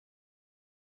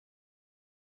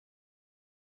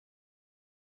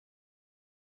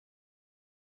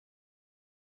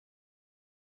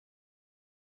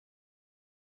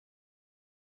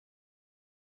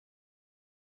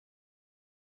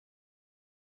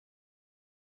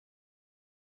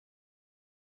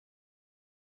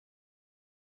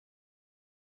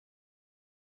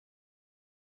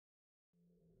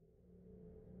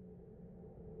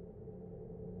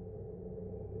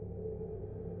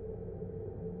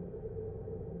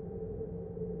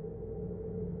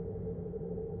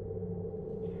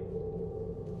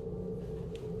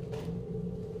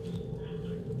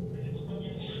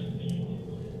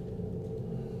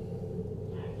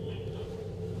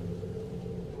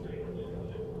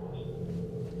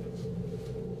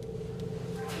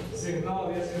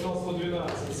Сигнал, я сигнал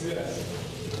 112, связь.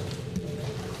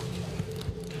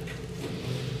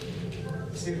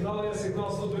 Сигнал, я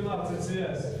сигнал 112,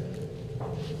 связь.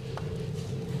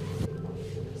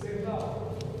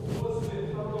 Сигнал. После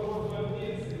второго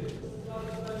больницы.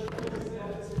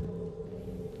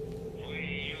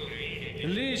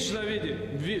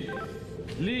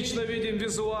 Лично видим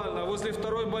визуально возле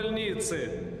второй больницы.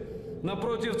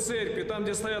 Напротив церкви, там,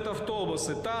 где стоят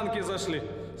автобусы, танки зашли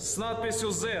с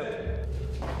надписью Z.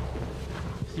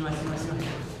 Снимай.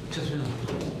 Сейчас верну.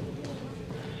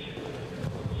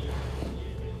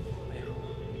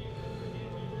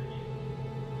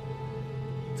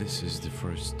 This is the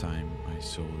first time I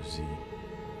saw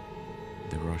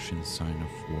the Russian sign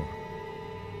of war.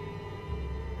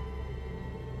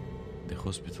 The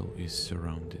hospital is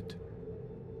surrounded.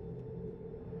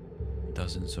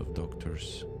 Dozens of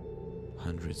doctors,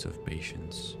 hundreds of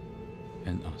patients,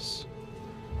 and us.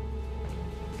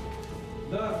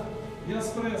 Да, я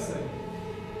с прессой.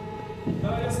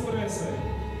 Да, я с прессой.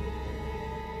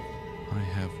 I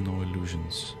have no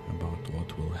illusions about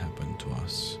what will happen to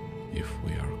us if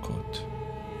we are caught.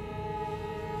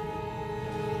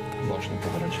 Башня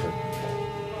поворачивает.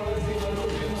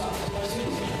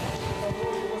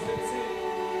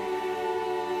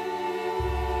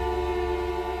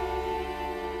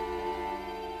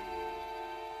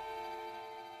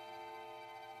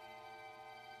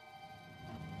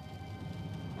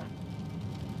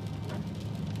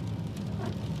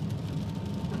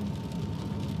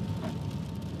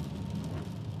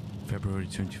 February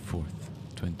 24th,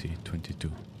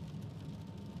 2022.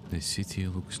 The city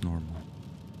looks normal.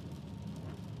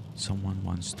 Someone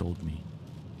once told me,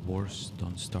 wars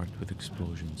don't start with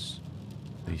explosions,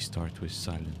 they start with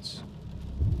silence.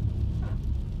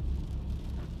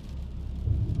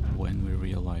 When we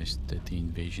realized that the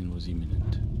invasion was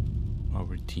imminent,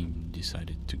 our team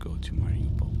decided to go to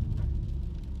Mariupol.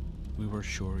 We were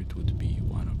sure it would be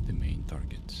one of the main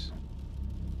targets,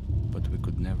 but we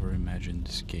could never imagine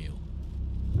the scale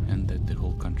and that the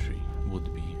whole country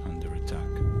would be under attack.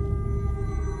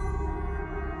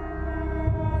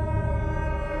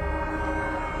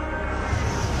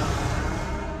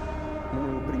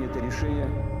 Мною принято решение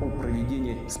о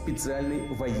проведении специальной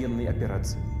военной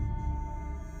операции.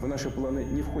 В наши планы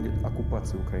не входит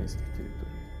оккупация украинских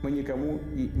территорий. Мы никому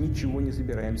и ничего не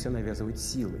собираемся навязывать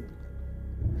силой.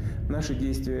 Наши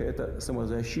действия – это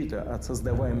самозащита от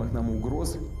создаваемых нам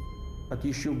угроз, от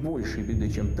еще большей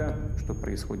беды, чем та, что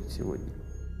происходит сегодня.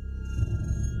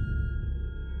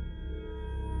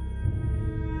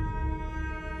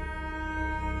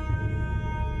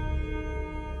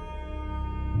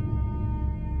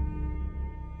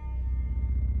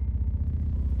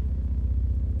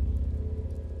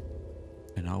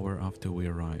 An hour after we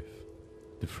arrive,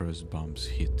 the first bombs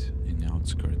hit in the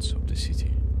outskirts of the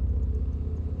city.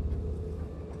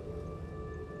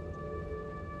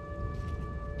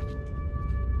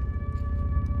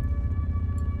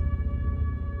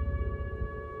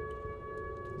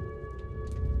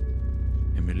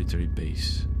 A military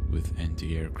base with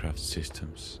anti-aircraft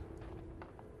systems.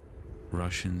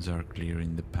 Russians are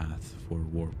clearing the path for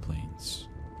warplanes.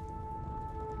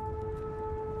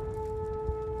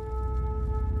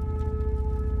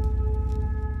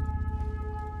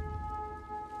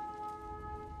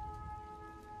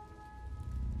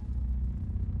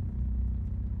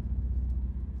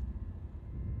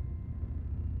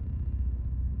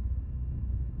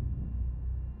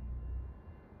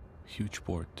 Huge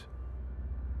port,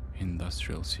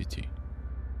 industrial city,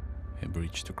 a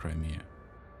bridge to Crimea.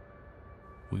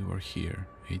 We were here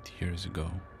 8 years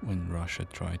ago when Russia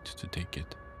tried to take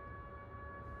it.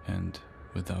 And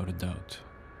without a doubt,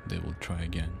 they will try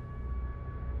again.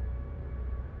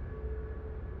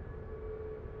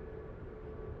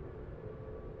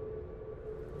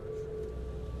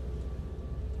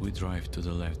 We drive to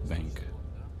the left bank,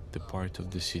 the part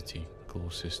of the city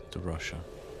closest to Russia.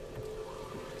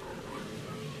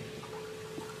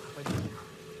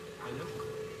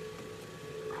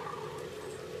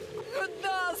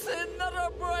 Куда, сын, на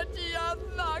роботі я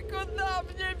одна? Куда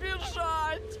мені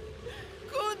біжать?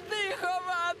 Куди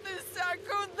ховатися?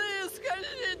 Куди?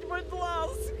 Скажіть, будь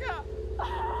ласка.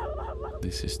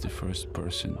 This is the first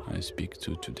person I speak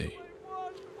to today.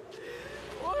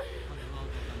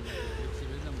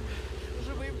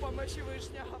 Живий помощі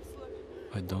вишня.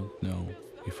 I don't know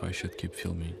if I should keep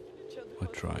filming or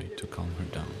try to calm her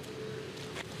down.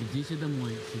 Идите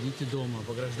домой, сидите дома,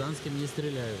 по гражданским не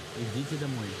стреляют. Идите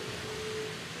домой.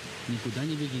 Никуда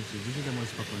не бегите, идите домой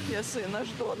спокойно. Я сына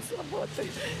жду, он с работы.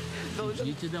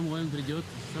 Идите домой, он придет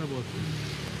с работы.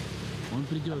 Он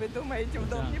придет. Вы думаете, в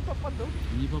дом Да. не попадут?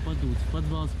 Не попадут. В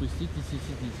подвал спуститесь и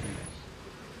сидите.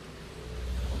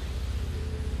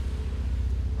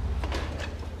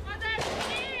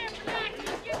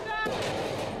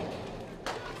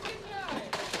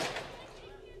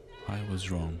 I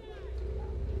was wrong.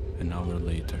 An hour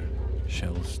later,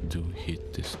 shells do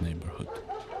hit this neighborhood.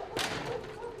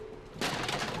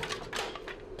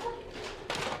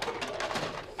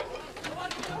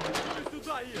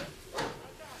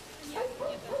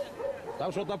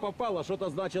 Там что-то попало, что-то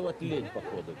значило тлеть,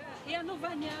 походу. И оно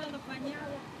воняло.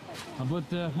 А вот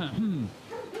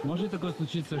может такое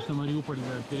случиться, что Мариуполь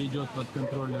перейдет под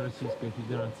контроль Российской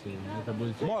Федерации? Это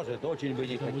будет... Может, очень бы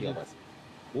не Это будет- хотелось.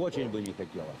 Очень бы не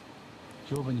хотелось.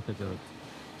 Чего бы не хотелось?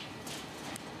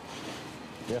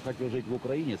 Я хочу жить в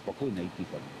Украине спокойно и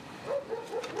тихо.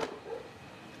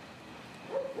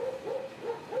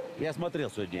 Я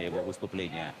смотрел сегодня его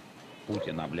выступление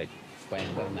Путина, блядь, по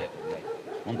интернету, блядь.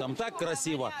 Он там так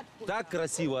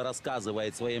красиво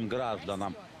рассказывает своим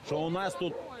гражданам, что у нас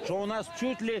тут, что у нас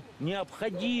чуть ли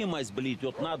необходимость, блядь,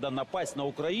 вот надо напасть на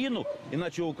Украину,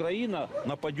 иначе Украина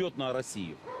нападет на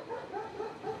Россию.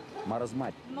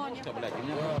 Маразмать. Что, блядь, у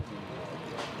меня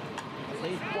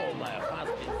стоит полная газ,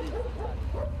 бензин.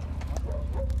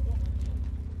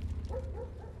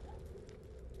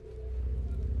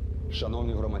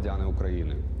 Шановні громадяни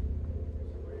України,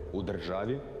 у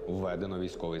державі введено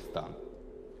військовий стан.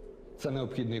 Це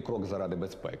необхідний крок заради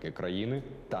безпеки країни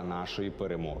та нашої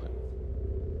перемоги.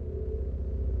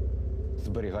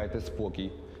 Зберігайте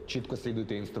спокій, чітко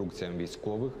слідуйте інструкціям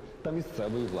військових та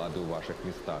місцевої влади у ваших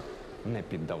містах. Не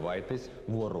піддавайтесь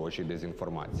ворожій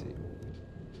дезінформації.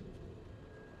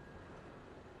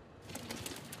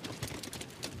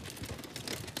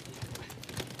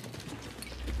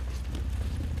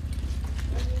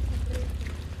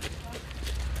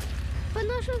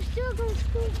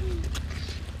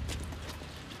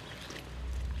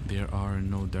 There are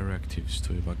no directives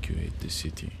to evacuate the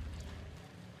city,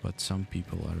 but some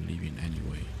people are leaving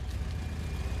anyway.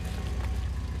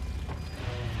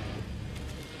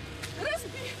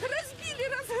 Разбили,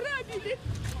 разграбили.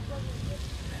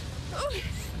 Ой,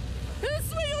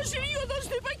 свое жилье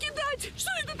должны покидать. Что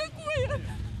это такое?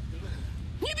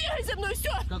 Не бегай за мной,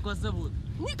 все. Как вас зовут?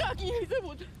 Никак не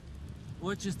зовут.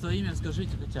 Отчество, имя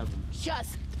скажите хотя бы. Сейчас.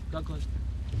 Как вас?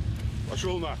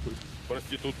 Пошел нахуй,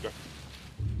 проститутка.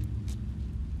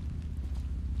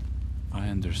 I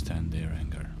understand their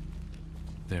anger.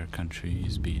 Their country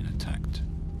is being attacked.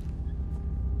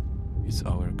 It's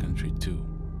our country too,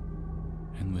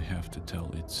 and we have to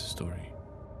tell its story.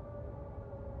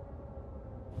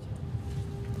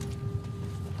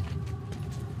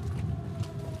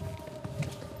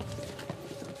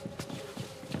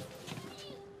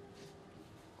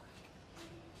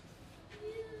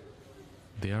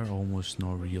 There are almost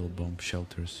no real bomb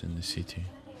shelters in the city,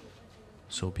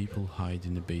 so people hide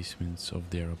in the basements of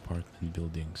their apartment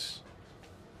buildings.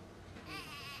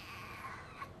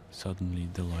 Suddenly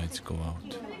the lights go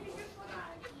out.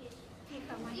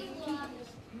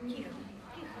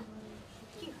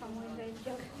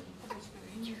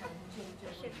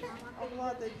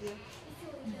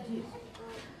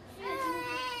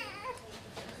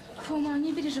 Фома,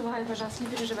 не переживай, пожалуйста, не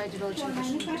переживай, доченька,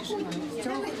 не переживай. Все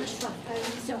хорошо,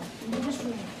 все, не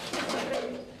переживай.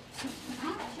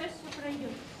 Сейчас все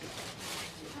пройдет.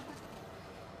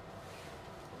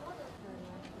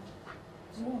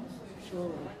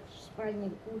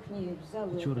 Спальник, кухни,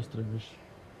 залы. Чего расстраиваешь?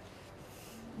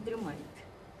 Дремает.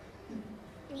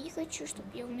 Не хочу, чтобы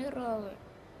я умирала.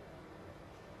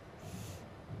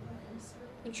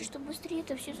 Хочу, чтобы быстрее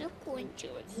это все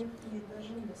закончилось.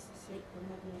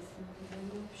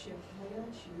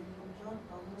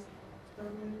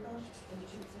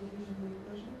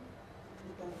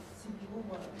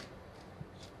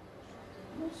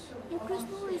 Я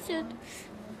проснулась от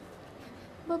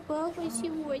бабахи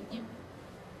сегодня.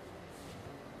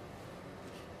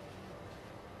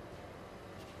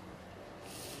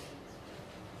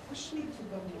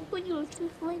 Поняла, что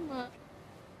это война.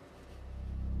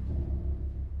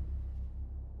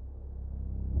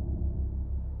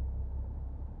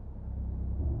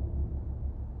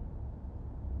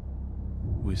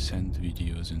 We send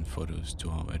videos and photos to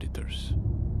our editors.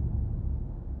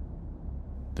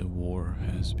 The war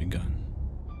has begun.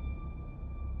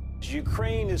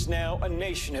 Ukraine is now a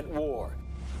nation at war.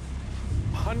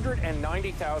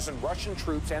 190,000 Russian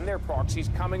troops and their proxies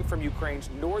coming from Ukraine's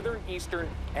northern, eastern,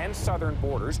 and southern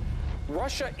borders.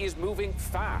 Russia is moving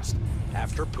fast.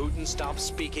 After Putin stopped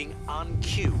speaking on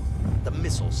cue, the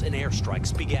missiles and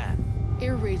airstrikes began.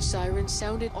 Air raid sirens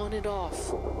sounded on and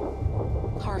off.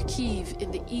 Kharkiv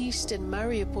in the east and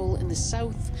Mariupol in the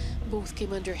south both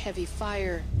came under heavy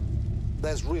fire.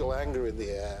 There's real anger in the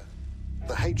air.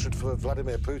 The hatred for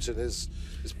Vladimir Putin is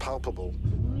palpable.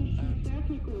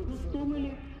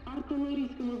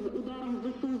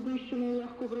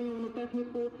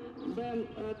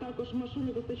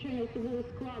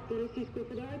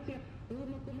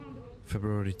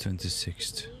 February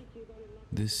 26th.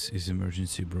 This is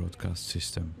emergency broadcast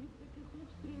system.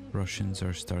 Russians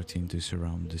are starting to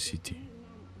surround the city,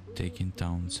 taking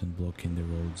towns and blocking the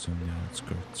roads on the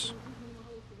outskirts.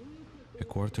 A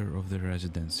quarter of the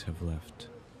residents have left,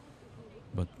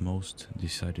 but most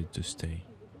decided to stay.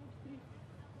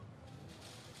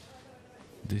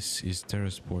 This is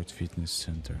Terrasport Fitness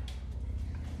Center.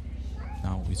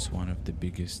 Now it's one of the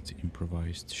biggest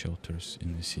improvised shelters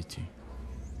in the city.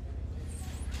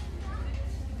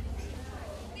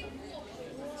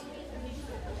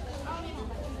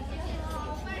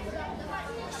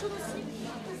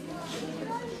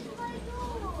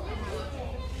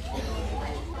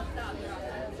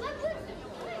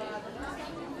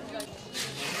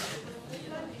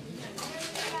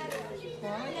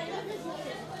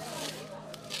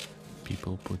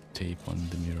 People put tape on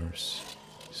the mirrors,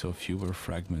 so fewer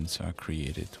fragments are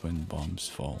created when bombs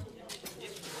fall.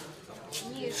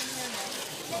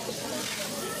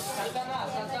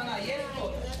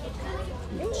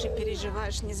 Больше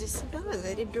переживаешь не за себя, а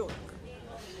за ребенка.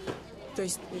 То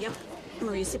есть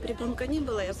если бы ребенка не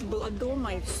было, я была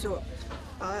дома и все.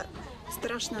 А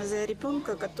страшно за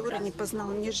ребенка, который не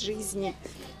познал ни жизни,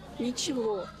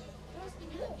 ничего.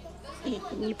 И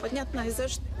непонятно за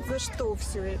что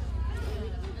все это.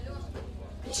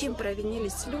 Чем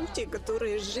провинились люди,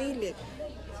 которые жили?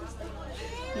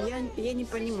 Я не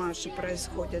понимаю, что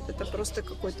происходит. Это просто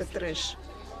какой-то трэш.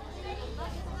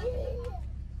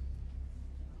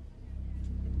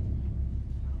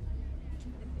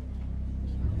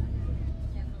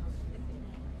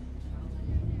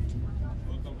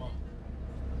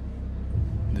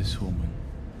 This woman,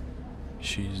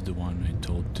 she is the one I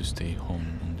told to stay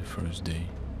home on the first day.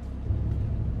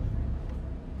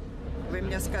 Вы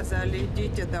мне сказали,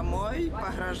 идите домой, по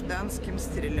гражданским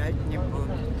стрелять не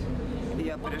будут.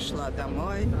 Я пришла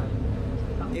домой,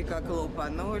 и как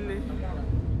лупанули.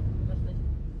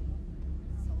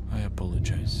 I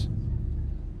apologize.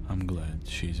 I'm glad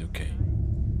she's okay.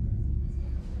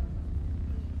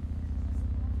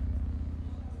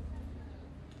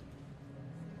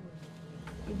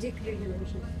 Где крылья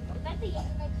уже?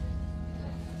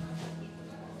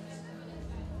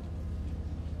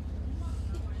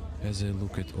 As I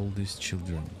look at all these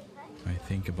children, I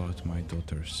think about my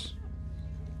daughters.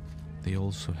 They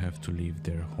also have to leave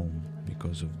their home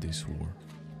because of this war.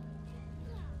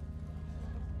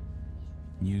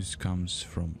 News comes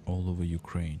from all over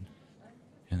Ukraine,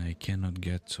 and I cannot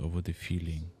get over the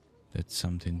feeling that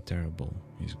something terrible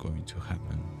is going to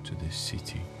happen to this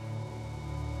city.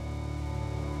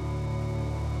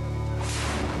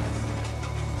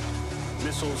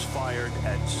 Missiles fired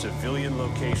at civilian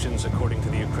locations, according to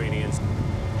the Ukrainians.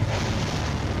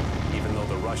 Even though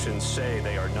the Russians say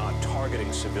they are not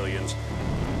targeting civilians.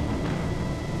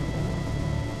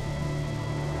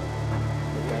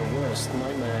 Their worst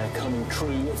nightmare coming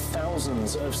true.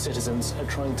 Thousands of citizens are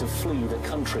trying to flee the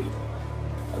country.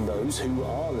 And those who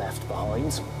are left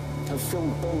behind have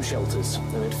filled bomb shelters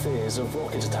amid fears of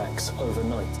rocket attacks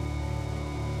overnight.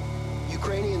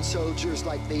 Ukrainian soldiers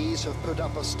like these have put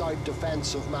up a stout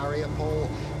defense of Mariupol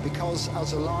because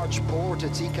as a large port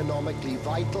it's economically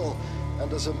vital,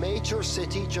 and as a major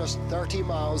city just 30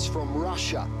 miles from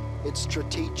Russia, it's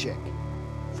strategic.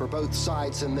 For both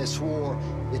sides in this war,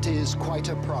 it is quite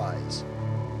a prize.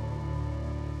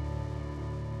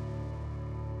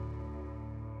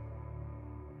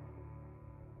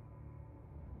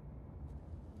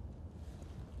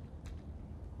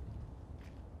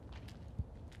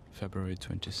 February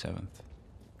 27th.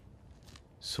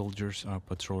 Soldiers are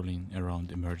patrolling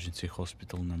around emergency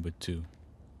hospital number 2,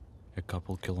 a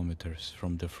couple kilometers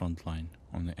from the front line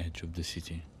on the edge of the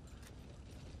city.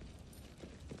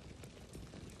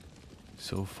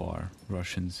 So far,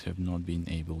 Russians have not been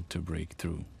able to break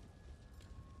through.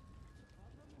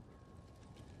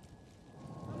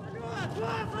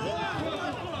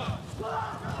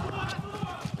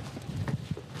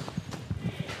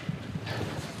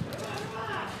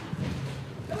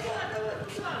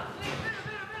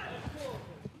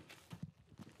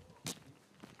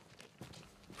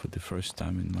 For the first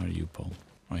time in Mariupol,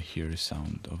 I hear a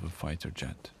sound of a fighter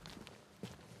jet.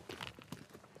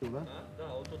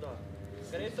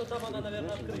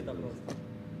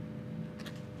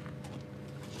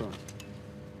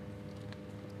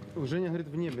 Женя говорит,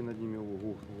 в небе над ними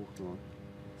ухнуло.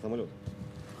 Самолет.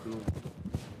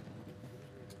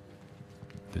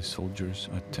 The soldiers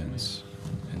are tense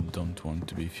and don't want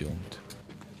to be filmed.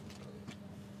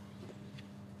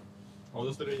 А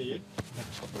удостоверение есть?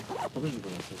 Подожди,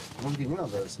 пожалуйста. Мозги не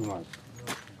надо снимать.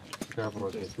 Какая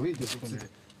против? Выйдите.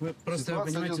 Просто,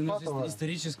 понимаете, у нас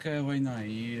историческая война,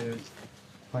 и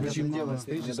понятное дело,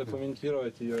 не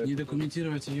документировать ее. Не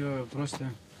документировать ее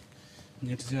просто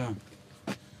нельзя.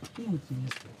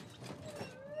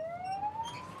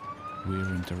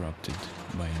 We're interrupted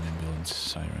by an ambulance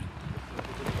siren.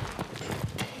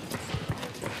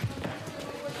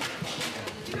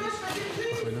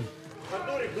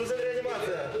 Артурик, ну за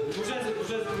реанимация. Уже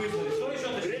вызвали. Что еще?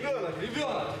 Ребенок.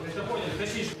 Это понял,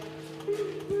 тащишь.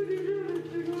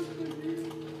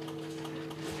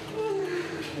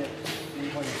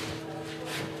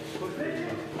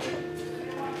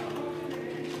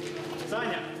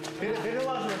 Саня,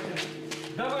 перелаживайте.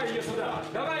 Давай ее сюда!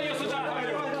 Давай ее сюда!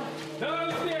 Давай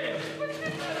успеем!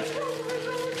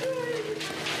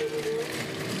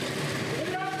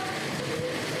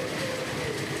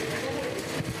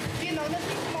 Лина, у нас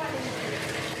есть маленький.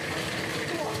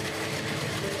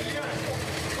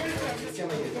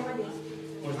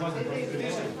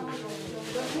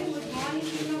 Должны быть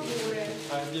маленькие наборы.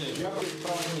 Я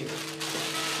проводник.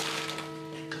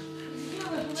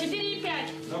 4,5.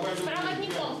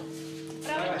 Проводников.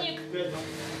 Проводник.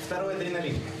 Второй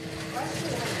адреналин.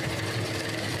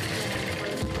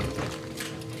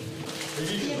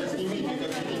 Видите, снимите,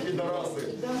 как эти пидорасы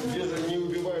не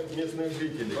убивают местных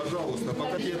жителей. Пожалуйста,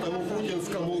 покажите этому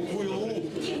путинскому хуйлу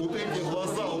вот эти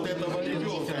глаза вот этого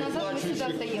ребенка и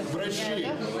плачущих врачей.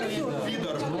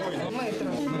 Пидор гнойный.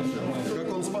 Как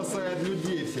он спасает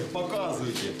людей всех.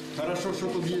 Показывайте. Хорошо, что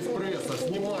тут есть пресса.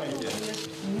 Снимайте.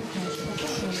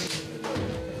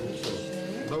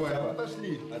 Давай,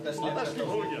 отошли. Отошли.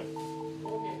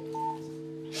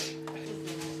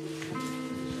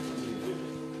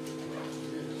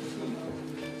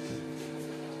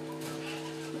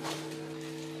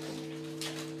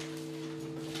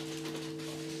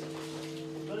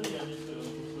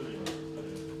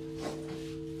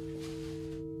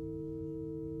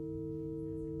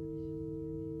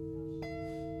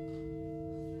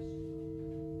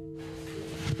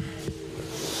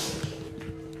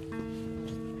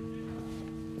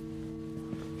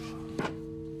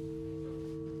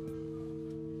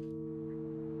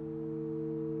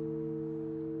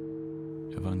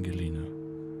 Evangelina,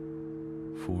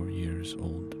 4 years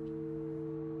old.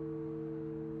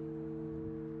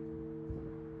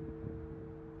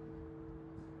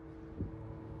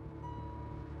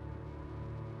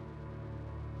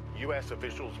 US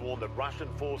officials warn that Russian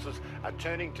forces are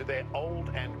turning to their old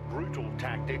and brutal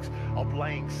tactics of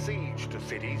laying siege to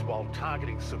cities while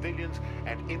targeting civilians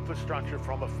and infrastructure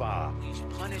from afar.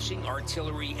 Punishing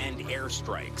artillery and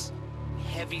airstrikes.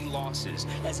 Heavy losses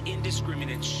as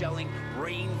indiscriminate shelling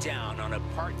rained down on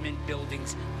apartment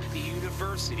buildings, the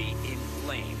university in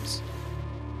flames.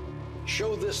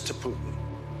 Show this to Putin,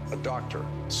 a doctor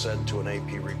said to an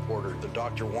AP reporter. The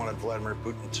doctor wanted Vladimir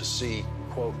Putin to see,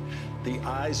 quote, the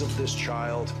eyes of this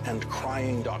child and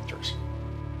crying doctors.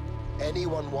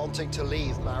 Anyone wanting to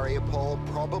leave Mariupol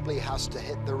probably has to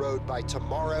hit the road by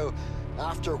tomorrow,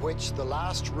 after which the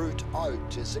last route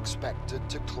out is expected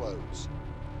to close.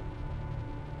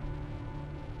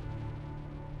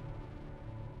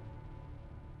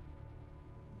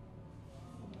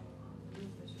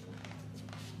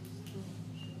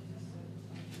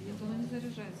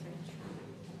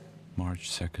 March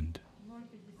 2nd.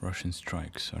 Russian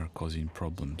strikes are causing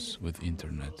problems with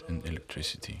internet and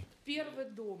electricity. Первый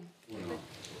дом.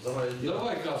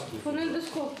 Давай каску.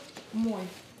 Фонендоскоп мой.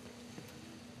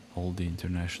 All the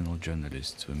international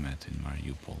journalists we met in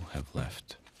Mariupol have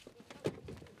left.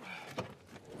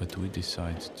 But we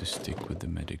decide to stick with the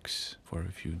medics for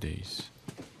a few days.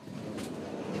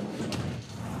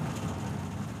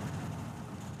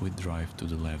 We drive to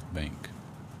the left bank,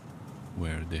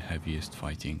 where the heaviest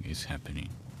fighting is happening.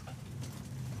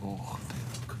 Ох ты.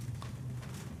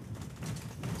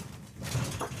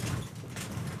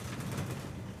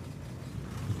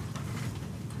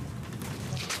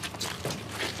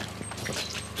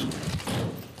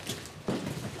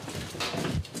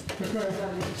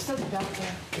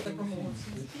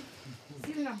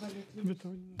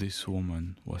 This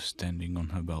woman was standing on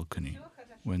her balcony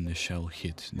when the shell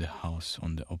hit the house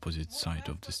on the opposite side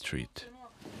of the street.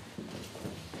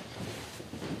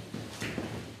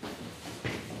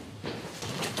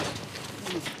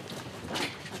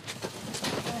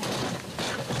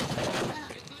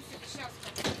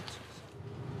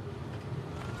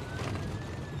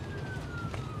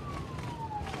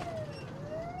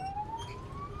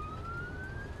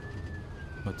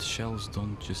 But shells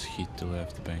don't just hit the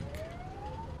left bank.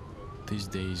 These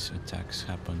days attacks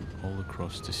happen all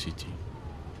across the city.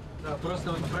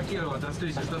 Просто про Кирова,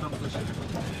 расскажите, что там случилось?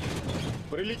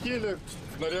 Прилетели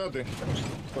снаряды,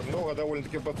 много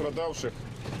довольно-таки пострадавших,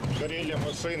 горели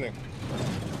машины,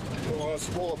 много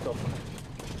осколков.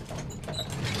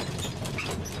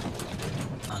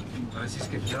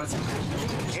 Российская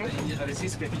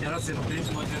Федерация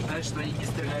по-прежнему утверждает, что они не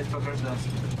стреляют по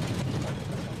гражданским.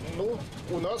 Ну,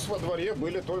 у нас во дворе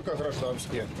были только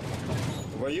гражданские.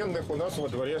 Военных у нас во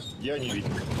дворе я не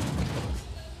видел.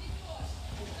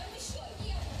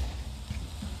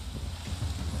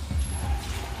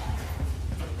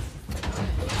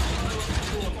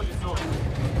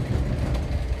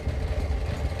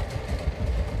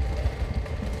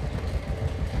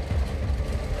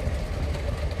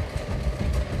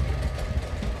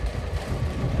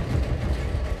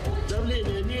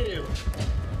 Давление меряем.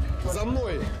 За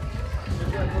мной.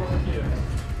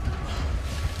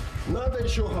 Надо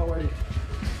еще говорить.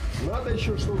 Надо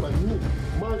еще что-то. Ну,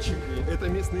 мальчики, это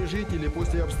местные жители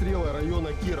после обстрела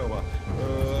района Кирова,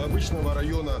 обычного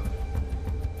района.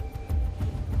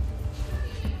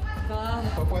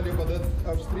 Попали под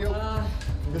обстрел.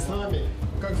 Вы с нами?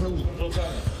 Как зовут?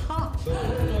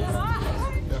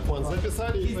 Ахман,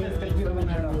 записали и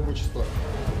имущество.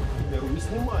 Вы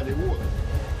снимали, вот.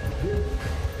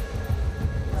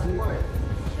 Снимай.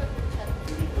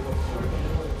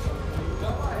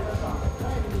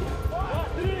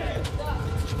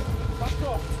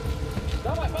 Пошел!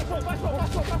 Давай, пошел!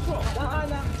 Давай,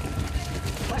 да.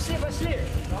 Пошли!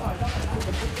 Давай.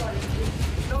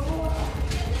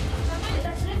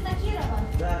 Это шрифт на Кирова?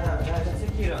 Да, это все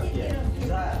кировские.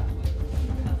 Да.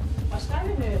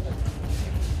 Поставили это?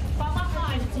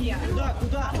 Помахайте.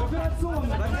 Куда? В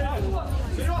операционную.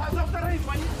 Серега, за вторым,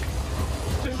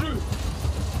 держи.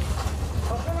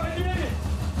 Открывай двери.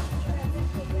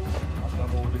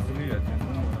 Одного увезли,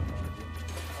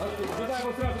 Куда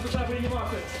его сразу туда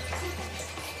приниматься?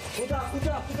 Куда?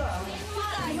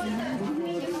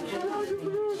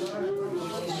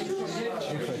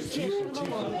 Тихо.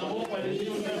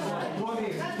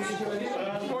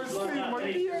 Мой сын,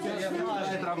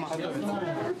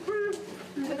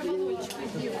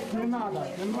 Не надо.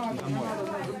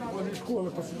 Возле школы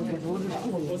посмотри,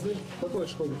 возле какой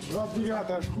школы?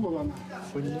 29-я школа.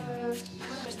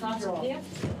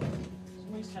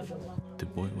 The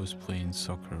boy was playing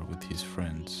soccer with his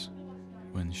friends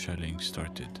when shelling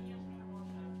started.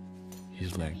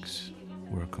 His legs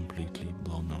were completely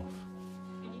blown off.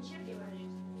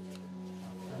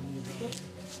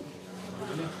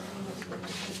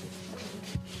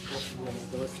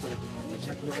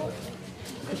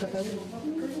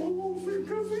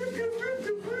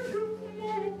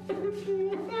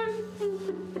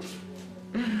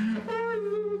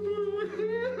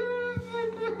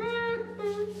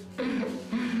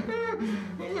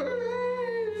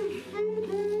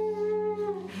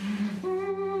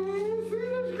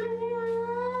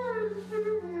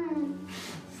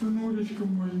 Сыночка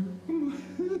моя.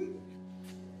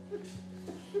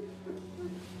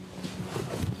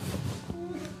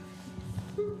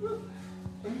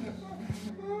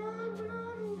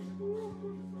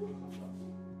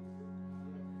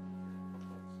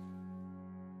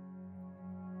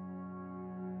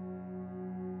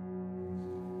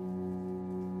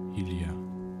 Ilya,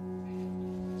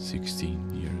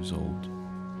 16 years old.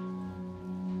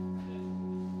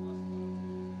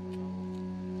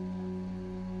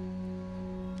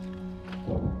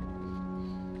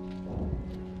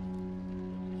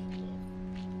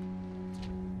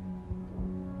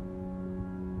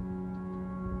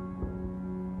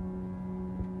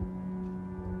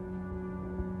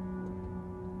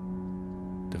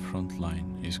 The front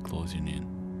line is closing in.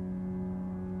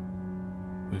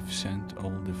 We've sent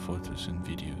all the photos and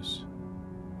videos.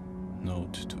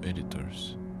 Note to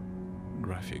editors.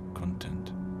 Graphic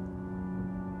content.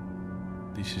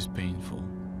 This is painful.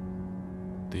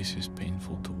 This is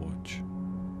painful to watch.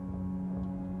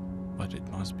 But it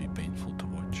must be painful to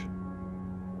watch.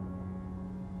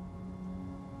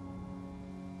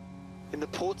 In the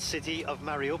port city of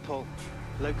Mariupol,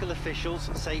 local officials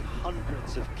say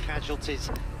hundreds of casualties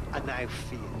are now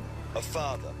feared. A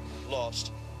father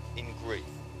lost in grief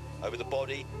over the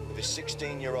body of his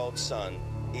 16-year-old son,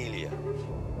 Ilya.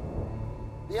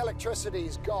 The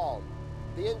electricity's gone.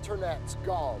 The internet's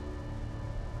gone.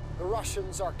 The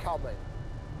Russians are coming.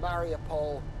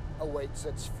 Mariupol awaits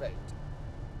its fate.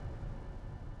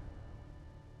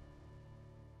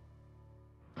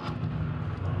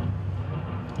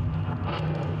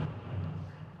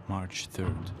 March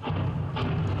 3rd.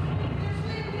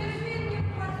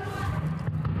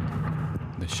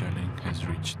 shelling has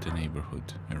reached the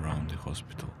neighborhood around the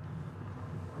hospital.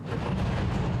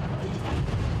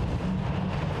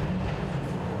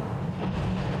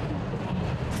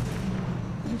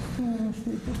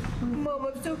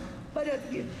 Мама, все в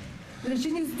порядке.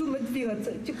 Даже не вздумай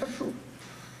двигаться, я тебя прошу.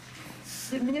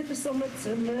 Для меня это самое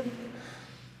ценное.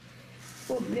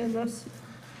 Помни о нас.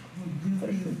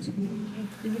 Прошу тебя.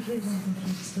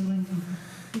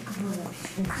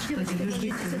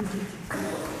 Держись.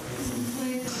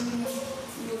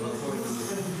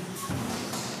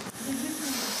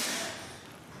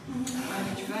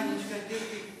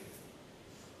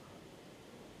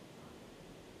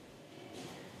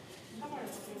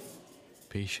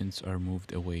 Patients are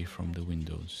moved away from the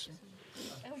windows,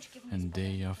 and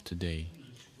day after day,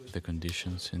 the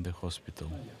conditions in the hospital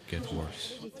get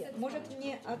worse. Может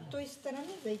мне от той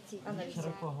стороны зайти,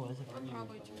 анализировать?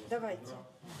 Давайте.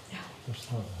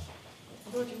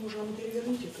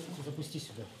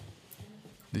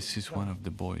 This is one of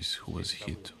the boys who was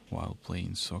hit while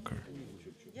playing soccer.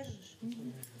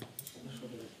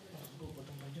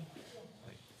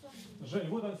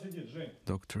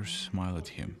 Doctors smile at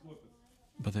him,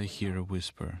 but I hear a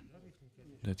whisper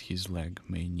that his leg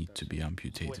may need to be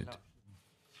amputated.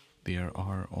 There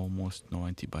are almost no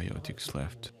antibiotics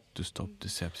left to stop the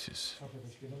sepsis.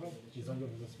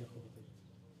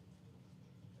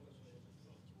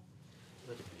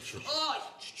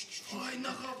 Ой,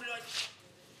 нога, блядь.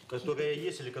 Которая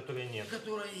есть или которая нет?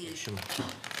 Которая есть. В общем,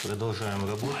 продолжаем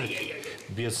работать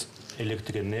без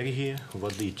электроэнергии,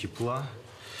 воды, тепла.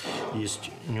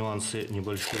 Есть нюансы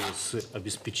небольшие с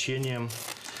обеспечением,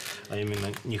 а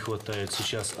именно не хватает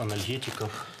сейчас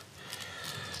анальгетиков.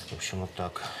 В общем, вот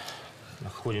так.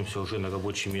 Находимся уже на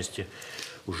рабочем месте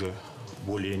уже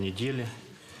более недели,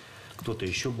 кто-то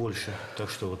еще больше, так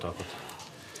что вот так вот.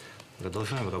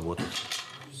 Продолжаем работать.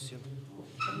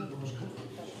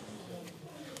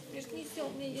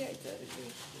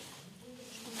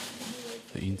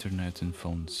 The internet and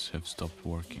phones have stopped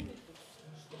working,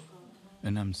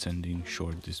 and I'm sending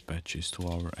short dispatches to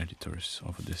our editors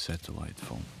over the satellite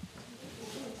phone.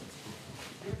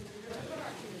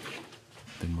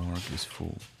 The morgue is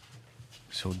full,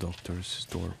 so doctors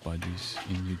store bodies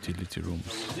in utility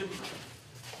rooms.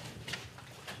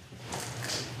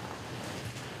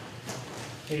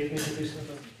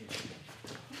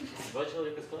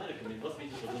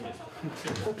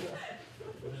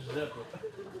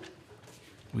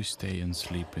 We stay and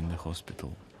sleep in the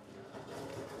hospital.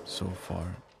 So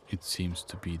far, it seems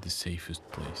to be the safest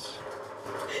place.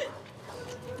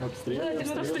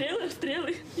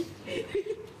 Обстрелы.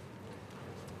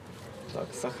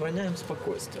 Так, сохраняем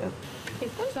спокойствие.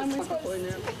 Самое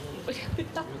спокойное.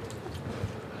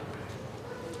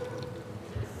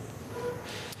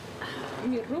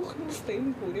 Мир рухнул,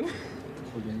 стоим, курим.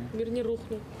 Мир не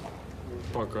рухнул.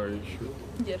 Пока еще.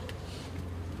 Держи.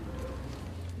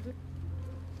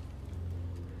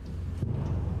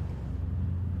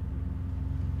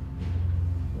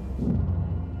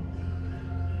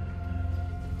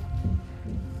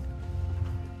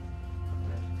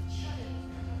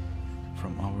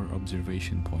 From our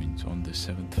observation point on the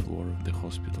 7th floor of the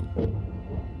hospital,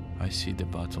 I see the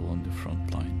battle on the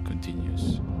front line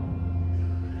continues.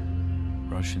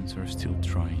 Russians are still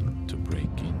trying to break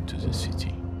into the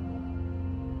city.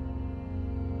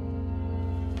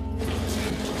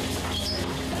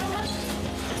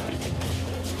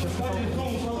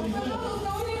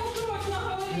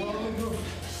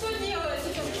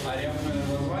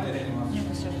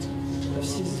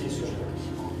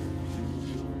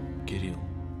 Kirill,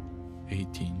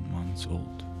 18 months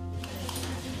old.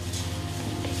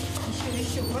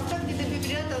 Еще. Вот так где-то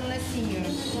припрятал на синюю.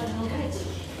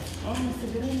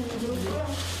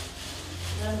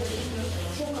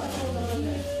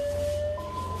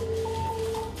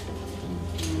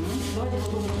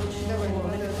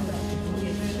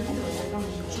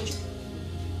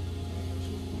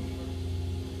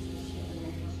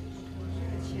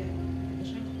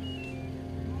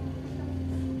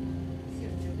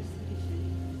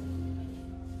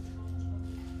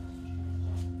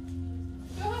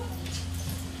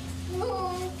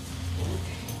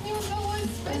 Не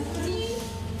удалось спасти.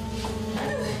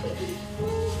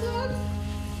 Как?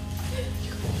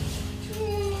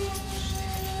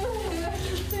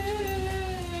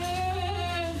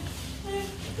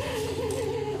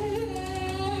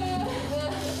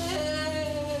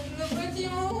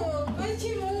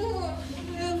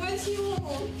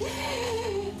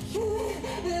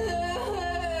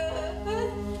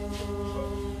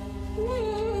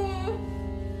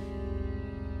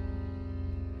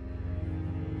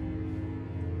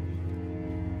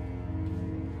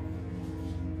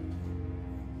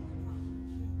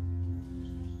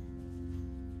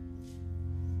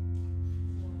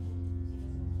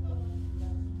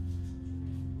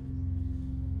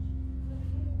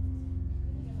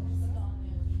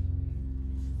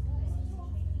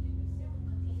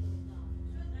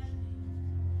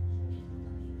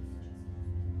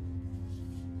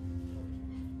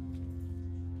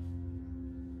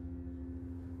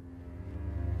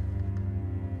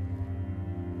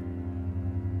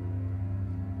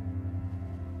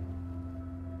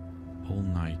 All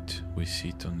night we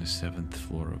sit on the 7th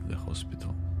floor of the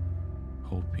hospital,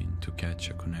 hoping to catch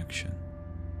a connection,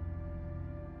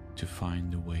 to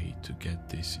find a way to get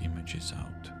these images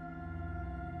out.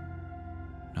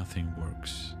 Nothing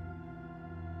works.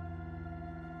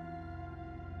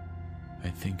 I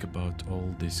think about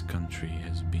all this country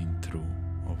has been through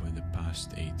over the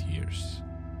past 8 years.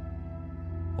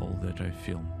 All that I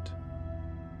filmed: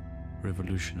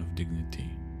 revolution of dignity,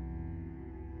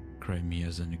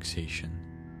 Crimea's annexation,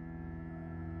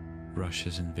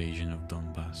 Russia's invasion of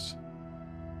Donbass,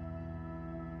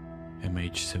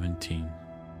 MH17,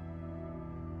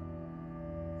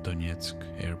 Donetsk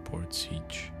airport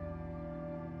siege,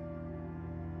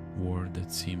 war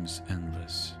that seems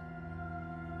endless.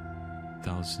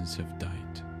 Thousands have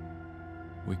died.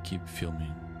 We keep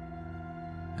filming,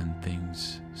 and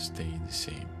things stay the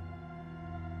same.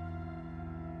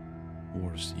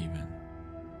 Worse even.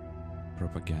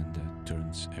 Propaganda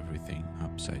turns everything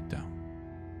upside down.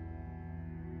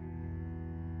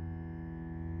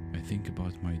 I think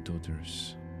about my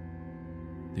daughters.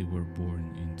 They were born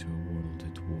into a world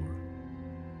at war.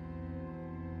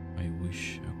 I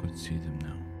wish I could see them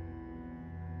now.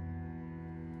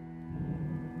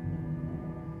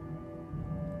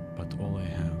 But all I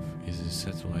have is a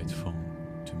satellite phone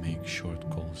to make short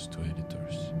calls to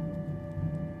editors.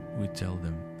 We tell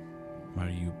them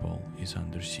Mariupol is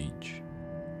under siege.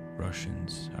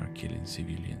 Russians are killing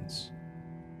civilians.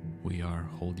 We are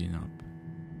holding up.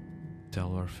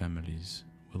 Tell our families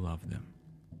we love them.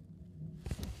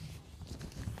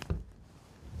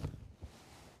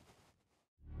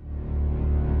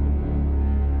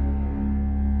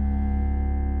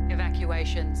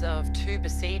 Evacuations of 2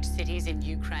 besieged cities in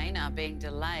Ukraine are being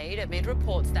delayed amid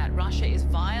reports that Russia is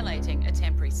violating a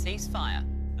temporary ceasefire.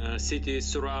 City is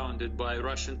surrounded by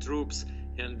Russian troops,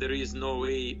 and there is no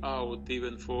way out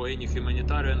even for any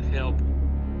humanitarian help.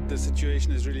 The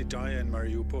situation is really dire in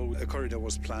Mariupol. A corridor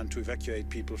was planned to evacuate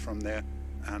people from there,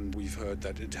 and we've heard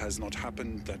that it has not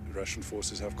happened, that Russian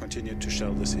forces have continued to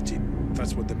shell the city.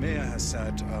 That's what the mayor has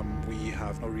said. We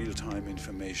have no real-time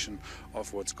information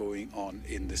of what's going on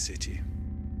in the city.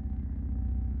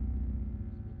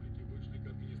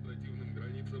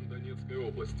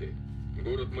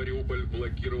 Город Мариуполь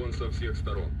блокирован со всех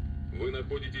сторон. Вы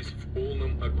находитесь в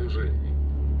полном окружении.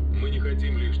 Мы не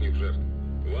хотим лишних жертв.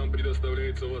 Вам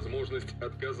предоставляется возможность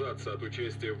отказаться от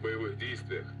участия в боевых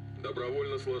действиях,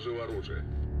 добровольно сложив оружие.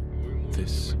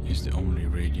 This is the only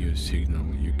radio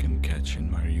signal you can catch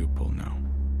in Mariupol now.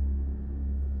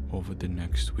 Over the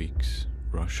next weeks,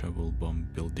 Russia will bomb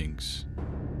buildings,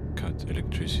 cut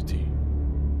electricity,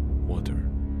 water,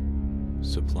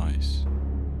 supplies,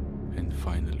 and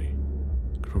finally,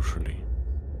 crucially,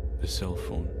 the cell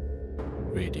phone,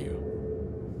 radio,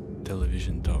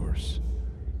 television towers.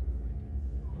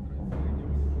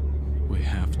 We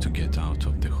have to get out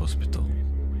of the hospital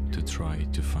to try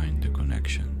to find a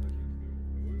connection,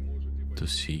 to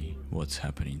see what's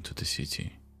happening to the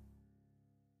city.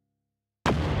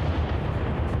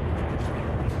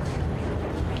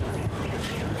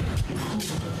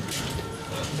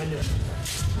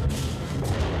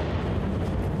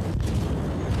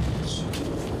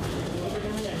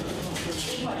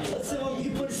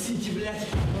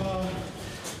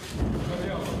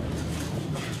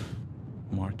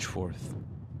 March 4th,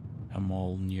 a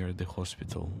mall near the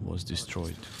hospital was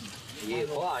destroyed.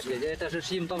 Ебать, это же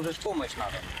им там же помощь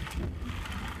надо.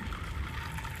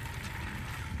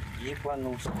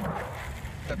 Ебанулся.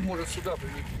 Так может сюда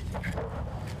прилететь?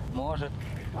 Может.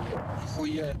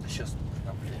 Хуя это сейчас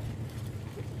нужно, блядь.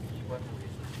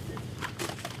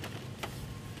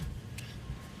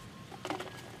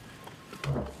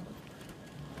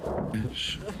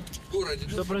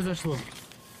 Что произошло?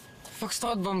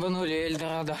 Фокстрот бомбанули,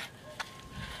 Эльдорадо.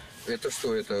 Это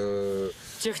что, это...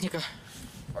 Техника.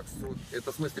 Фокстрот?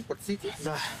 Это в смысле под Сити?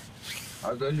 Да.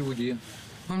 А да люди?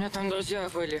 У меня там друзья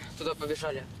были, туда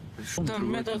побежали.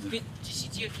 Там метров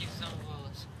 50 их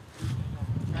взорвалось.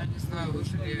 Я не знаю,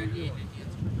 вышли они или нет.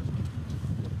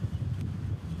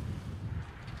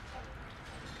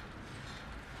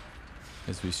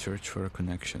 As we search for a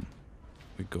connection,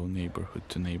 we go neighborhood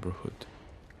to neighborhood.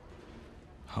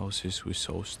 Houses we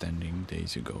saw standing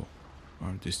days ago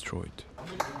are destroyed.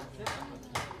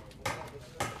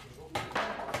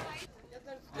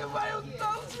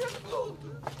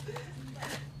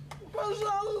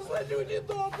 Пожалуйста, люди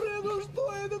добрые, ну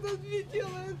что это тут не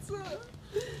делается?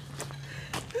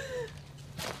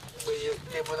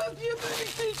 Если у нас нет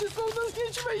электричества, у нас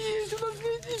нечего есть, у нас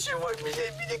нет ничего,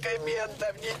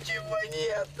 медикаментов, ничего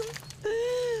нет.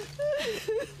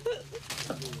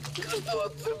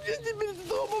 Что мне теперь с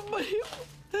домом моим?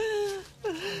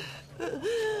 Вы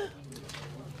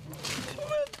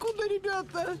откуда,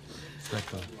 ребята?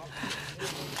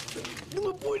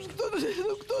 Ну пусть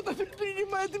кто-то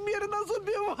предпринимает меры, нас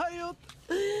убивают.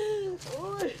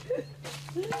 Ой.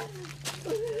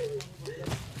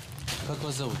 Как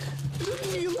вас зовут?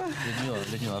 Людмила.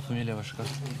 Людмила, а фамилия ваша как?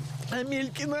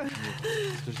 Амелькина.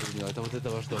 Скажите, Людмила, это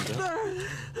ваш дом, да? Да.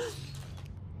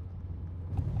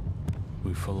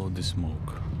 We followed the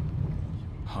smoke.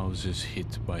 Houses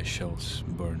hit by shells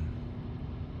burn.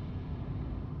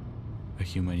 A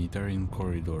humanitarian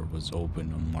corridor was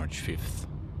opened on March 5th.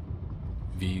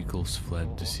 Vehicles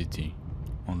fled the city,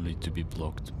 only to be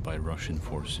blocked by Russian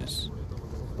forces.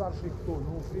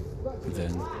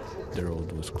 Then the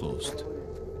road was closed.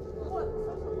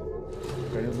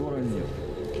 Коридора нет.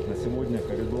 На сегодня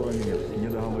коридора нет. Не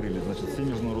договорились. Значит, все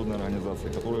международные организации,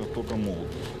 которые только могут,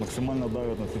 максимально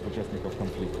давят на всех участников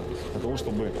конфликта. Для того,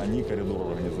 чтобы они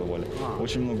коридор организовали.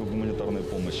 Очень много гуманитарной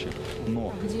помощи.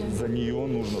 Но за нее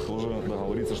нужно тоже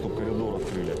договориться, чтобы коридор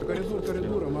открыли. Коридор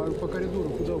коридором, а по коридору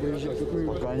куда выезжать?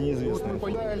 Пока неизвестно.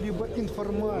 Либо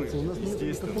информация. У нас нет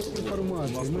никакой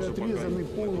информации. Мы отрезаны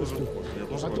полностью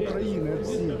от Украины, от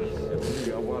всех.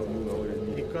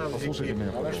 Послушайте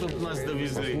меня, пожалуйста. Чтобы нас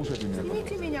довезли. Послушайте меня.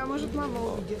 Снимите меня, может, мама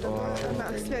увидит,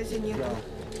 а связи нет.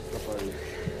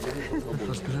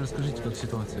 Расскажите, как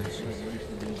ситуация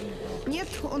сейчас? Нет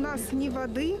у нас ни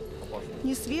воды,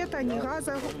 ни света, ни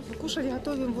газа. Кушать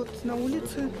готовим вот на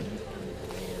улице.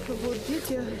 Вот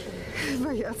дети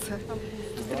боятся,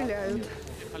 стреляют.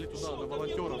 Ехали туда, на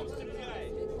волонтеров.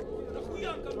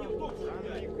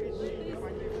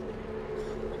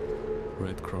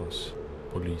 Red Cross,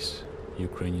 police,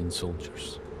 Ukrainian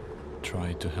soldiers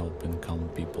try to help and calm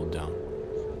people down.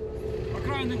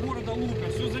 Окраины города Лука,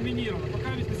 все заминировано.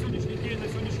 Пока ведь на сегодняшний день, на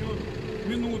сегодняшнюю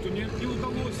минуту не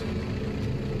удалось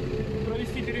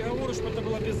провести переговоры, чтобы это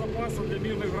было безопасно для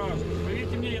мирных граждан.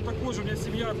 Поверьте мне, я такой же, у меня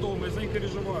семья дома, я за них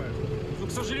переживаю. Но,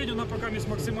 к сожалению, нам пока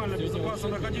максимально безопасно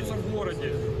находиться в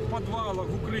городе, в подвалах,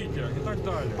 в укрытиях и так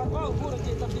далее. Подвал в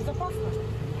городе это безопасно?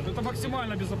 Это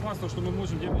максимально безопасно, что мы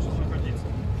можем где мы сейчас находиться.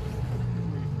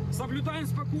 Соблюдаем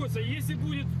спокойствие. Если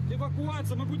будет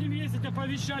эвакуация, мы будем ездить,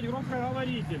 оповещать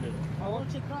громкоговорители. А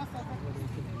очень красиво.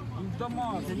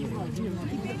 Дома.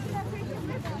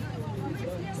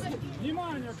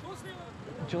 Внимание, кто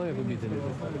Человек убитый.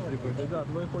 Да,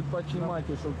 вы хоть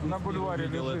поднимайте, чтобы на бульваре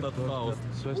лежит этот хаос.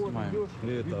 Все снимаем.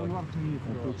 Это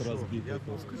тут разбито.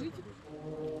 Скажите.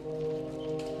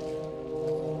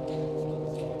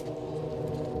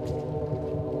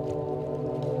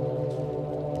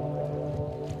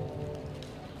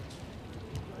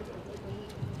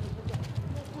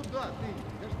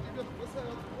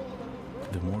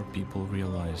 The more people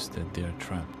realize that they are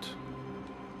trapped,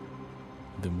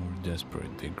 the more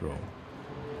desperate they grow.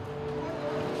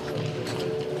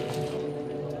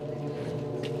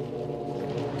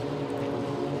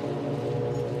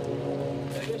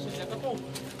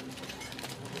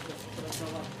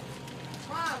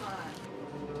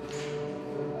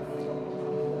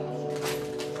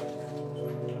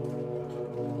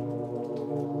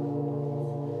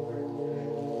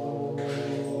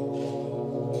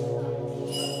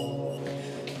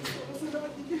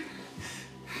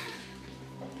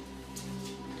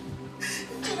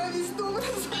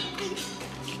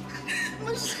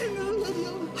 Машина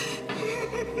горела.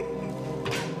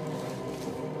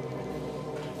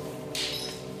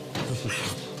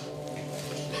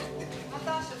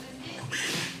 Наташа,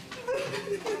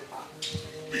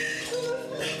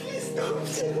 ты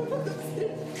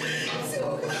здесь?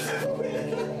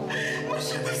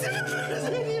 Машины все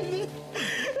разгорели.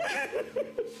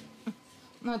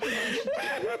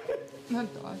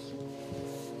 Наташа.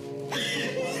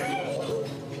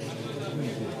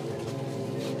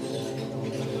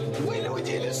 Вы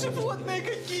люди или животные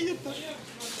какие-то?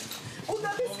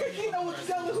 Куда ты, скотина, вот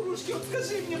взял игрушки? Вот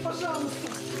скажи мне, пожалуйста.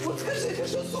 Вот скажи, ты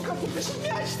что, сука, будешь в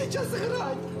мяч сейчас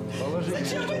играть?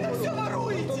 Зачем вы это все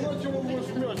воруете? Да чего вы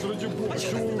в мяч, ради бога? А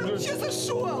что ты там вообще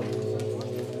зашел?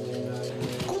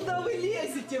 Куда вы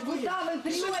лезете? Вы Куда вы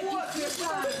претесь? животные,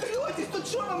 куда вы претесь? Тут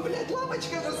что вам, блядь,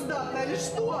 лампочка раздатная или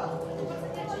что?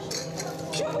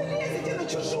 Что вы лезете на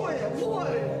чужое,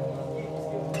 воры?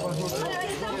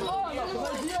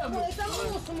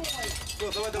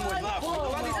 Все, давай домой, нахуй.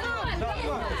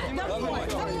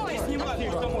 Домой. Снимай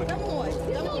их домой. Домой.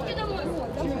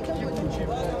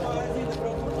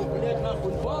 блядь,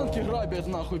 нахуй, банки грабят,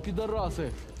 нахуй,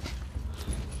 пидорасы.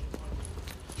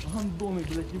 Гандоны,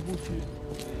 блядь, ебучие.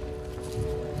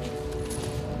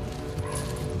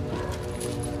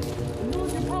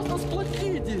 Люди, просто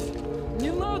сплотитесь.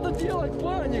 Не надо делать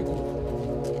панику.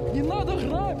 Не надо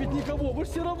грабить никого, вы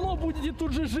все равно будете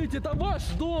тут же жить, это ваш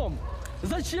дом.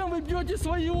 Зачем вы бьете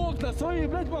свои окна, свои,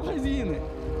 блядь, магазины?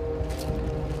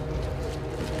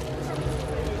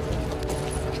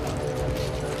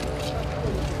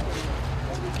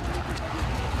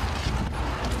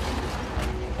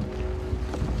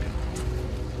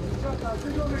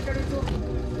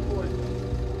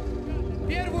 В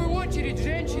первую очередь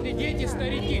женщины, дети,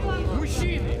 старики,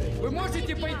 мужчины. Вы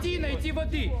можете пойти и найти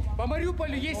воды. По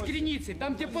Мариуполю есть криницы.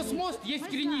 Там, где постмост, есть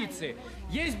криницы.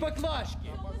 Есть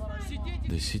баклажки.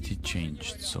 The city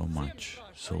changed so much,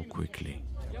 so quickly.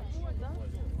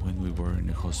 When we were in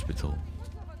the hospital,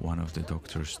 one of the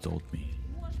doctors told me,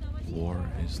 war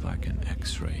is like an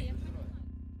X-ray.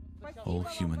 All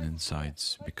human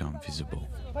insides become visible.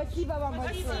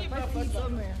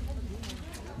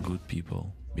 Good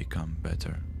people become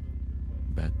better,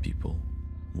 bad people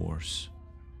worse.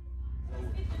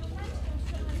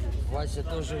 Вася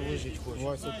тоже выжить хочет.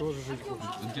 Вася тоже жить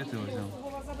хочет. Где ты его взял?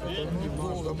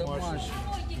 Это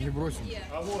домашний. Не бросим.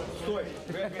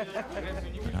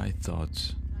 But I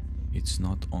thought it's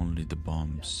not only the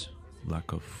bombs,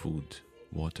 lack of food,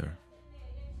 water.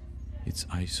 It's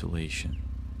isolation,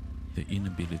 the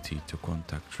inability to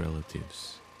contact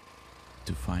relatives,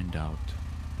 to find out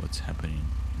what's happening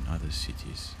in other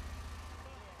cities.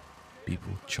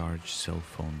 People charge cell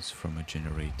phones from a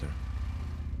generator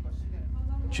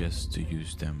just to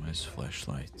use them as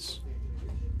flashlights.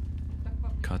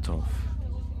 Cut off,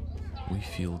 we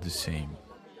feel the same.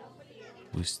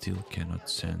 We still cannot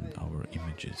send our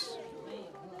images.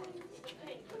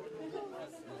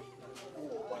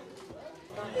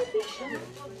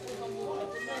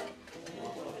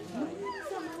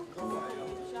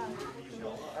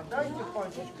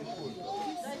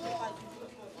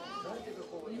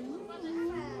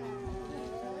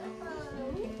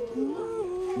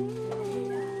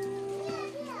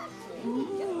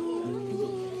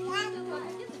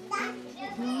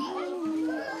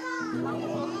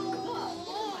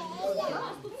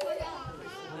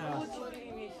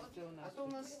 А то у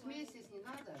нас смесь, если не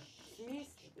надо. Смесь?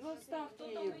 Ну, ставьте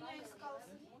ее.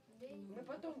 Мы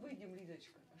потом выйдем,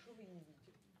 Лидочка. А что вы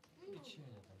едите?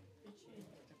 Печенье там. Печенье.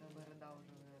 Такая борода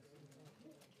уже у нас.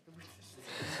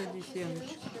 Суди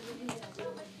семечки.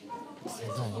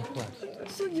 Да, не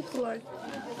плачь. Суди плачь.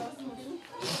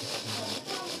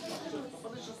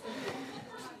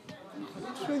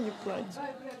 Что не плачь?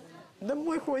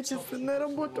 Домой хочется, на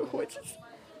работу хочется.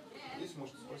 Здесь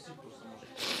можете спросить, просто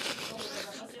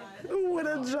Ну,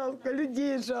 город жалко,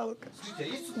 людей жалко,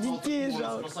 детей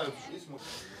жалко.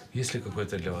 Есть ли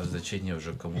какое-то для вас значение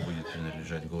уже, кому будет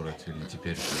принадлежать город, или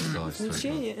теперь осталось только...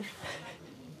 Значение?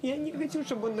 Я не хочу,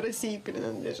 чтобы он России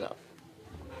принадлежал.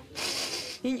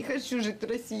 Я не хочу жить в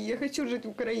России, я хочу жить в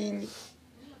Украине.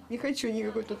 Не хочу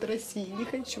никакой тут России, не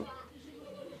хочу.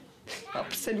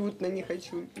 Абсолютно не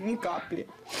хочу, ни капли.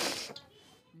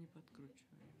 Не подкручивай.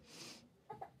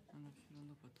 Она все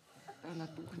равно потухнет. Она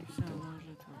тухнет. Все, она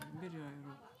уже бери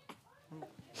руку.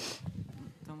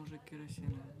 Там уже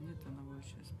керосина нет, она будет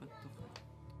сейчас подтухать.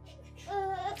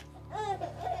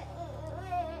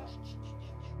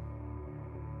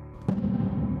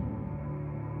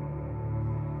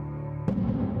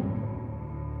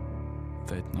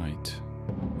 That night,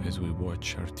 as we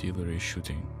watch artillery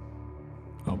shooting,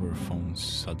 our phones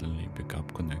suddenly pick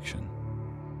up connection.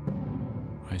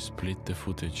 I split the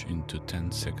footage into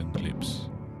 10-second clips,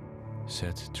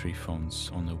 set 3 phones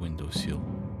on a windowsill,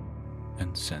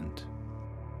 and sent.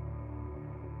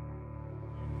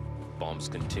 Bombs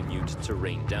continued to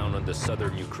rain down on the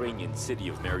southern Ukrainian city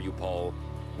of Mariupol,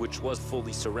 which was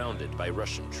fully surrounded by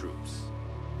Russian troops.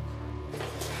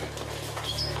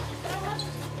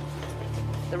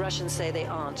 The Russians say they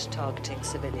aren't targeting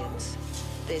civilians.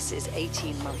 This is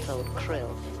 18-month-old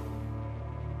Krill.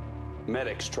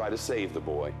 Medics try to save the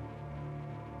boy.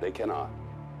 They cannot.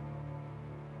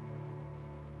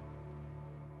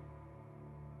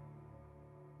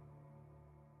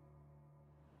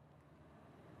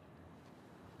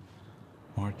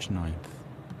 March 9th.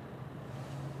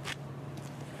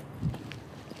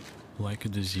 Like a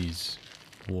disease,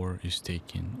 war is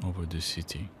taking over the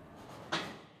city.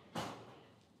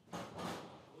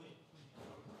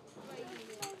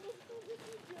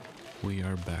 We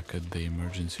are back at the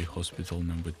emergency hospital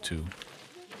number 2.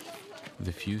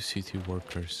 The few city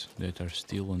workers that are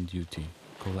still on duty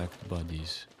collect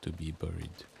bodies to be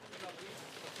buried.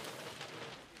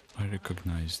 I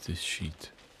recognize this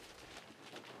sheet.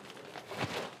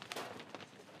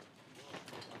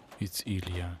 It's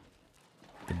Ilya,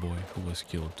 the boy who was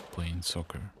killed playing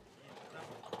soccer.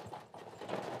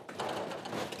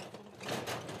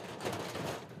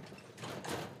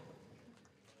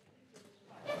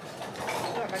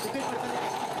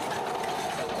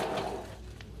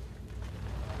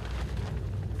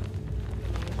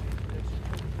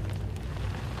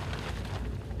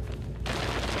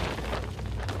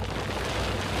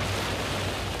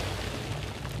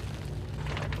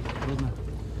 Трудно?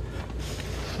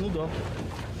 Ну да.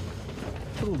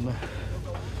 Трудно.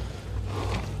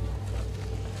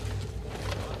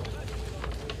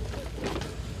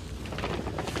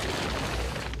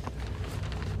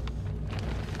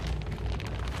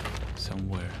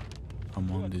 Somewhere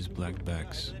among these black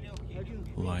bags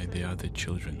lie the other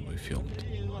children we filmed.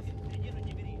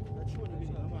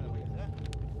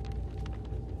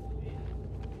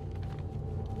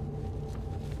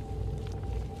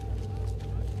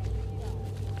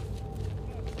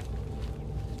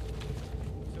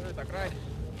 Это край.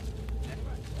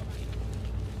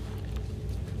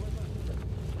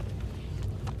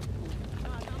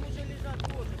 Там уже лежат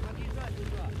тоже, подъезжать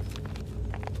туда.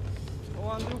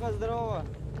 О, Андрюха, здорово.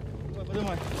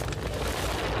 Поднимай.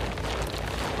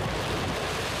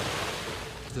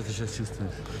 Что ты сейчас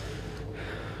чувствуешь?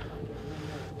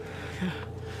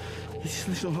 Если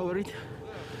начну говорить,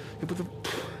 я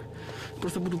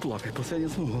просто буду плакать, просто я не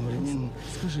смогу говорить.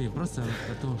 Скажи просто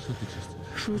о том, что ты чувствуешь.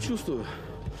 Что я чувствую?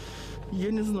 Я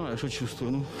не знаю, что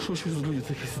чувствую. Ну, что чувствуют люди в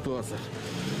таких ситуациях?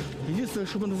 Единственное,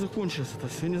 чтобы это закончилось, это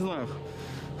все. Я не знаю,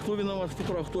 кто виноват, кто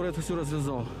прав, кто это все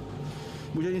развязал.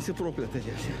 Будь они все прокляты,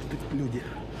 эти все люди,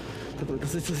 которые это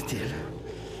затеяли.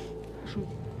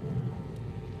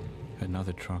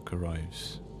 Another truck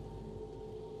arrives.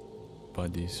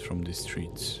 Bodies from the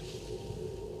streets.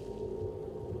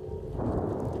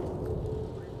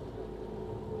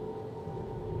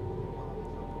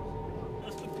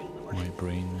 My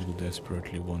brain will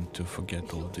desperately want to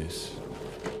forget all this,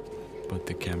 but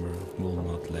the camera will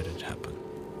not let it happen.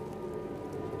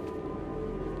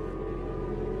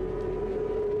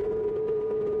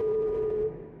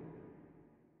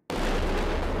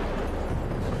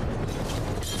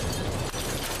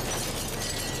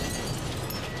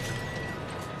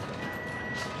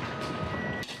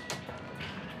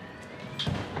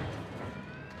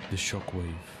 The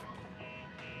shockwave.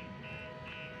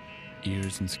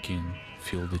 Ears and skin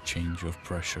feel the change of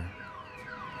pressure.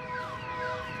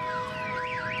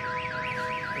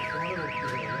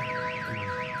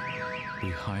 We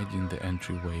hide in the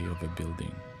entryway of a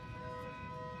building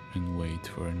and wait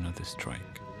for another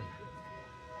strike,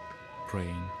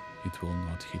 praying it will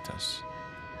not hit us.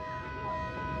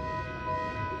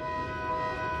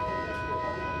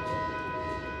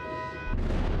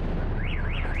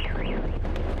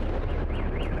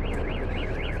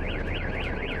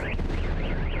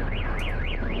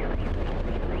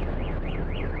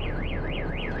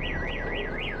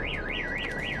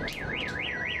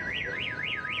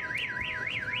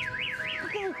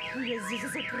 Я здесь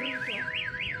закрыта.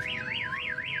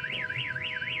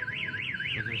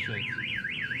 Возвращайтесь.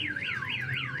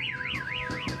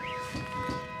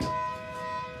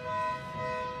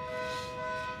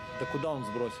 Да куда он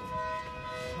сбросил?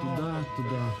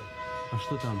 Туда. А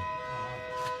что там?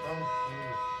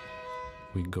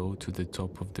 We go to the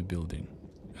top of the building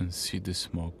and see the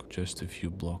smoke just a few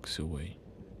blocks away.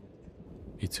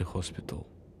 It's a hospital.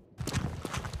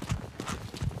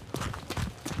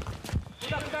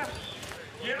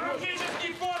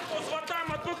 Хирургический корпус, вот там,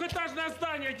 двухэтажное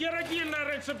здание, где родильное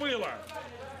раньше было.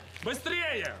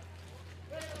 Быстрее!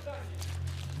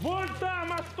 Вон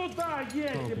там, аж туда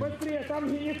едьте, быстрее, там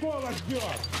гинеколог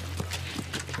ждет.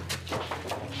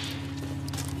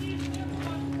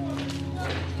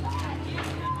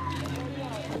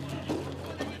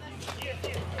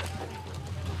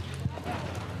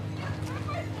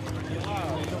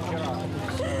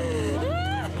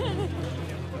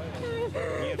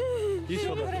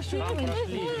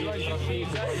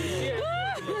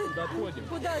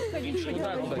 Куда отходить?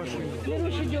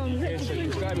 Леруш, идем.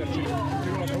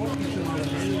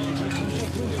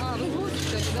 А, вы вот,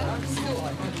 кстати, да? Все.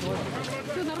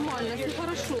 Все нормально, все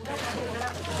хорошо.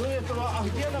 А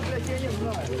где она, блядь, я не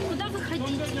знаю. Куда вы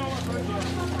хотите?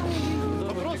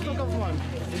 Вопрос только в маме.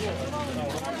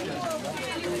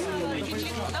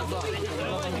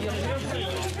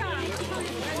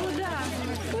 Куда?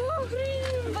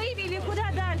 Выбили,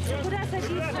 куда дальше? Куда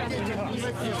садиться?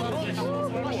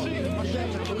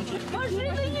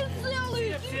 Машины не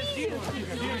целые!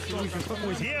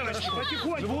 Девочки,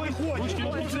 потихоньку,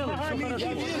 выходите.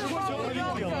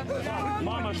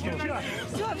 Мама, что?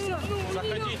 Все.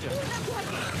 Заходите.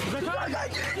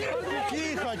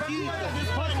 Тихо.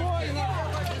 Спокойно.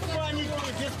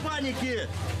 Без паники.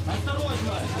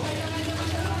 Осторожно.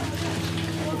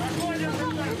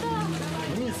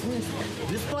 Вниз.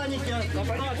 Без паники.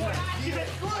 Аккуратно.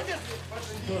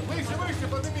 Выше,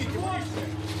 поднимите, выше.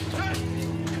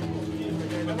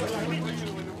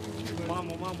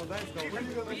 Маму дай,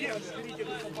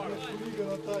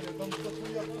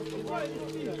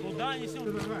 Куда несем?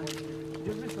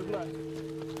 Держись, собирай.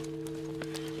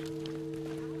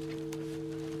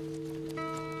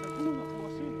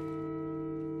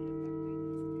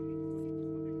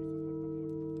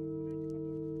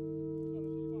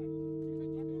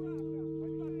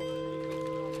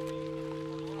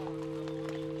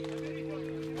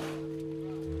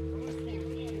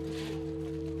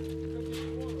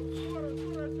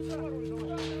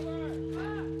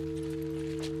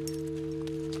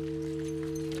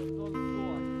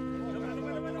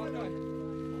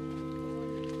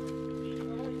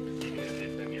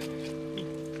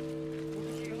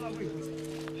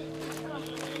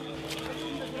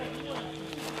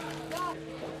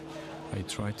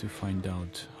 try to find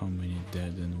out how many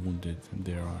dead and wounded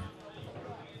there are.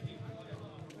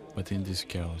 But in this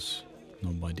chaos,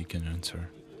 nobody can answer.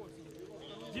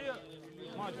 Где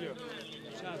мать ее?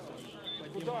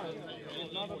 Куда?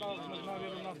 Надо,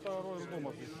 наверное, на второй дом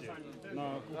отвезти,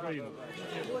 на Украину.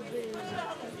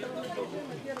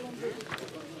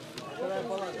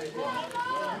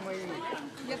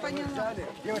 Я поняла.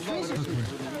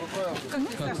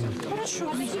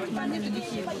 Хорошо, нету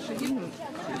детей больше.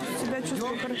 Себя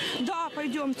чувствую хорошо. Да,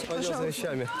 пойдемте, пожалуйста. За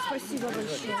вещами. Спасибо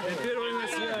большое. Я первый на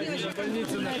связи, в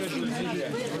больнице нахожусь.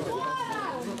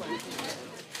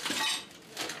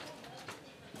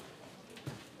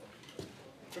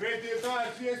 Третий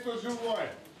этаж, есть кто живой?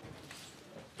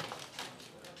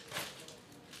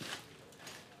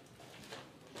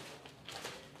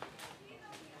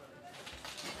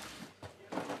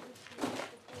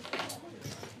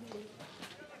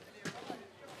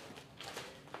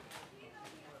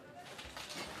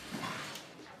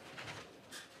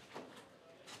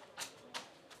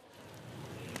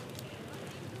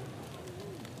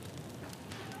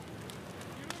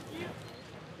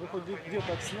 Вы хоть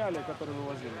где-то сняли, который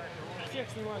вывозили? Всех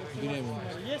снимали.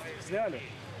 Есть? Сняли?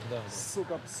 Да.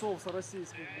 Сука, псов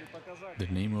российских показать. The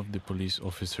name of the police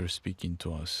officer speaking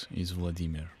to us is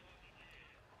Vladimir.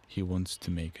 He wants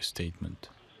to make a statement.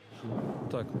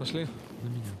 Так, пошли.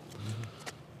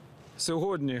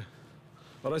 Сьогодні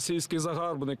російські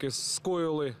загарбники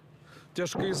скоїли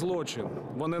тяжкий злочин.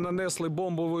 Вони нанесли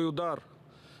бомбовий удар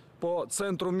по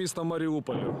центру міста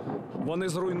Маріуполя. Вони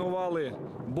зруйнували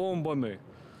бомбами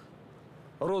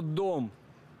роддом,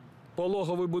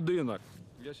 пологовий будинок.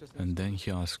 And then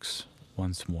he asks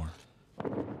once more.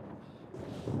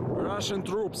 Russian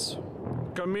troops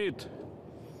commit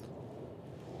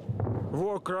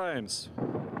war crimes.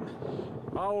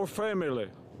 Our family,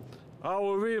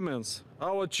 our women,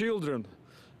 our children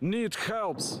need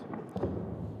helps.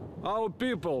 Our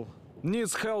people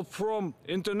needs help from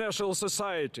international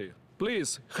society.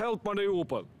 Please help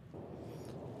Mariupol.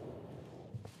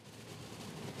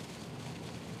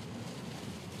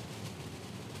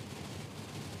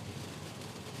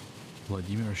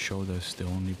 Vladimir showed us the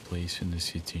only place in the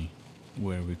city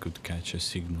where we could catch a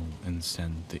signal and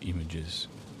send the images.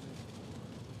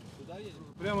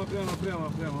 Прямо,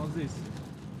 вот здесь.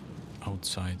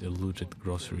 Outside a looted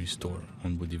grocery store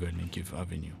on Budivernikiv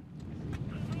Avenue.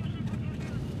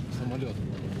 Самолет.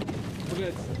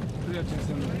 Блять,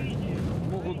 прячемся.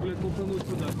 Могут, блядь, лупануть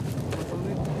сюда.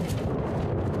 Пацаны.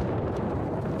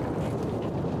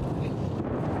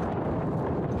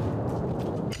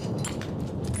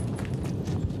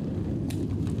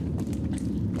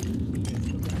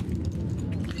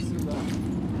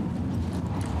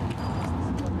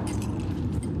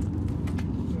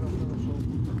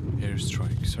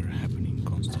 Airstrikes are happening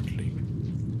constantly.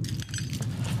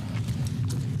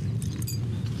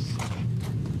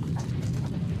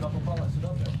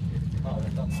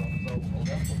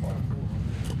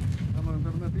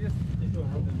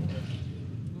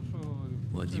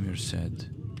 Vladimir said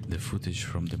the footage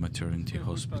from the maternity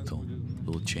hospital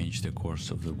will change the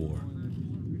course of the war.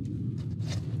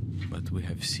 But we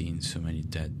have seen so many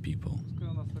dead people,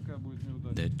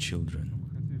 dead children.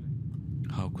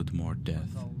 How could more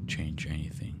death change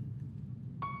anything?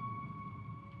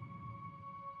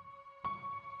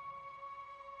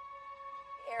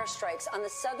 Airstrikes on the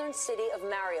southern city of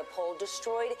Mariupol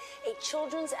destroyed a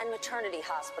children's and maternity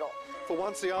hospital. For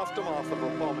once, the aftermath of a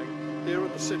bombing here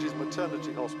at the city's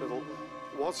maternity hospital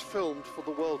was filmed for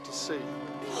the world to see.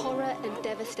 Horror and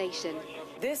devastation.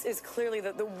 This is clearly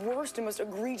the worst and most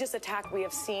egregious attack we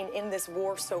have seen in this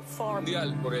war so far.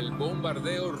 Por el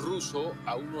bombardeo ruso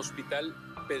a un hospital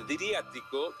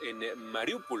pediátrico en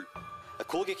Mariupol.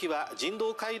 攻撃は人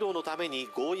道回廊のために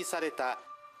合意された。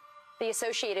 The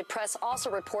Associated Press also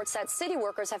reports that city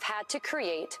workers have had to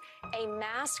create a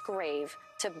mass grave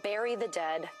to bury the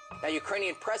dead. Now,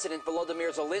 Ukrainian President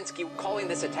Volodymyr Zelensky calling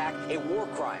this attack a war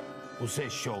crime. Усе,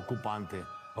 що окупанти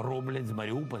роблять з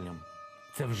Маріуполем,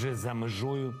 це вже за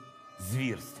межою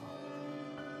звірства.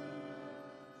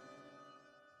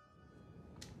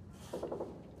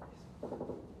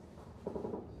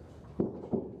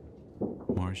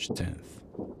 March 10th.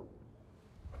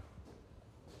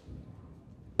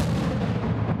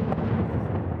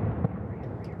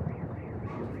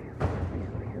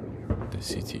 The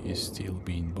city is still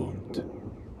being bombed.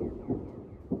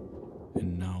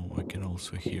 And now I can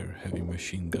also hear heavy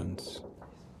machine guns.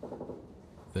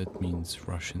 That means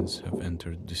Russians have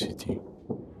entered the city.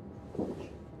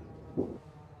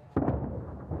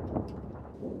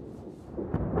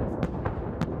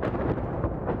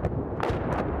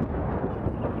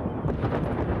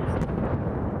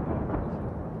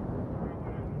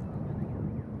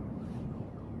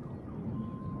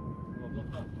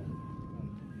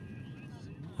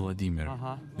 Vladimir,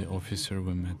 the officer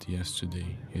we met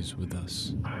yesterday, is with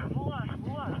us.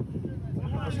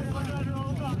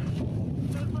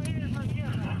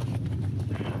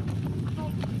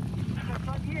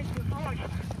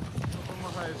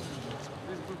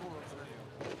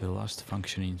 The last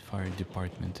functioning fire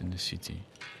department in the city,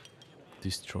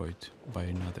 destroyed by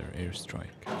another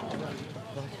airstrike.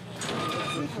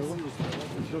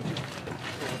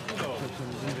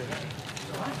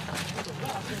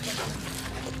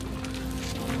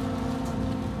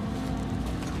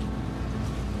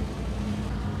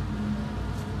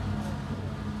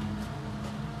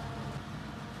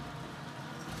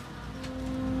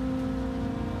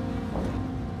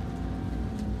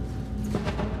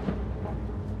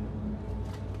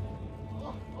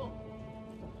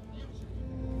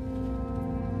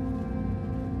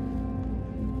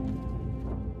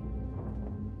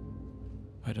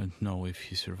 I don't know if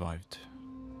he survived.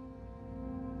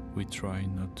 We try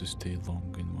not to stay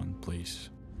long in one place.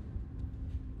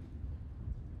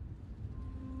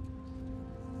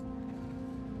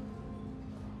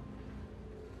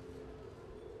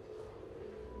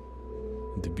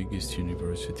 The biggest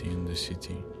university in the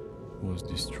city was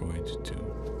destroyed too.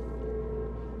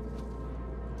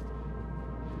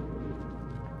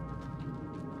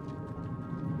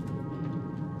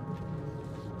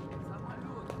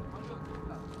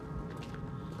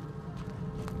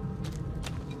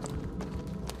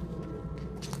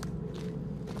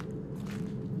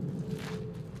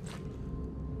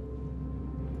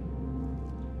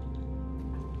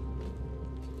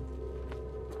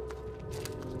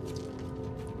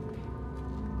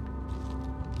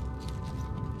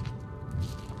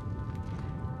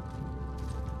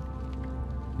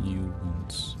 New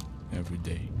wounds every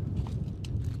day.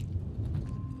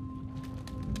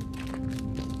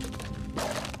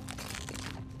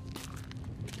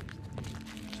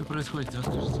 Что происходит,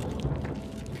 расскажите?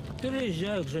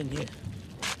 Переезжаю к жене.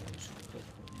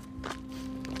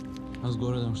 А с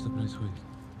городом что происходит?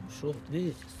 Что,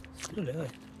 видите,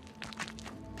 стреляют.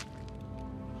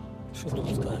 Что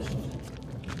тут скажешь?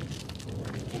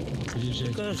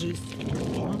 Переезжайте. Кажись.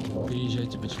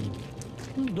 Переезжайте, почему?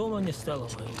 Ну, дома не стало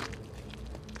моего.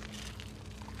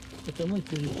 Это мы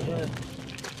переезжаем.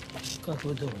 Как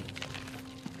вы думаете?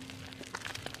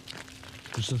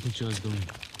 И что случилось дома?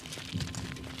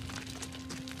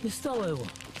 Не стало его.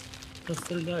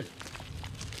 Расстреляли.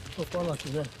 Попала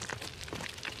туда.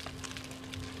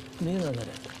 Мина,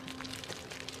 говорят.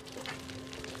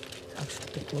 Так что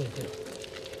такое дело.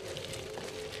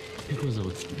 Как его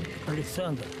зовут?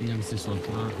 Александр. Меня Мстислав.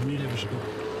 А фамилия ваша?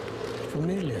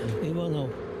 Фамилия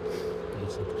Иванов.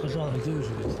 Пожалуйста. А где вы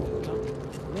живете?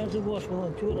 Я живу аж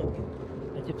волонтером.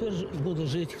 А теперь буду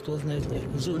жить, кто знает где.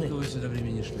 Жены. Сколько вы сюда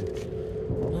времени шли?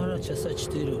 Наверное, часа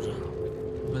 4 уже.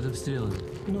 Под обстрелом?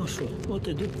 Ну что, вот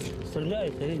иду,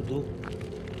 стреляют, а я иду.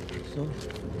 Все.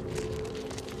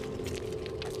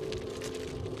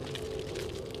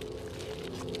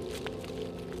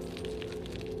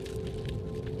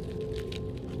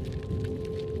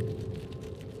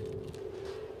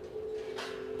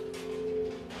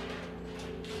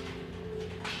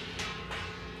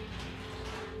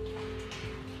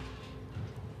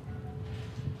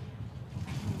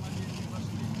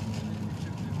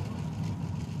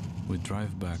 We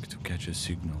drive back to catch a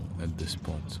signal at the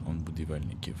spot on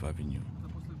Budivelnikov Avenue.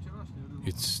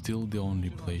 It's still the only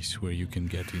place where you can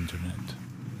get internet.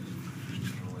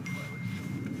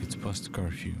 It's past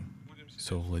curfew,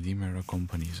 so Vladimir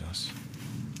accompanies us.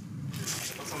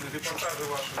 Пацаны, репортажи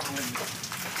ваши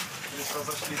здесь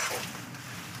разошлись.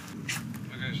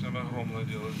 Вы, конечно, огромное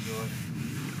дело сделали.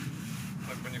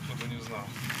 Так бы никто бы не знал.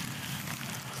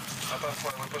 А там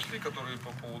файлы пошли, которые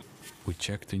по поводу... We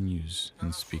check the news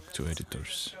and speak to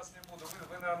editors.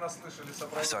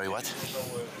 Sorry, what?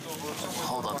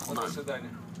 Hold on, hold on.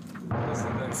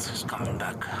 It's coming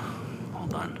back.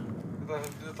 Hold on.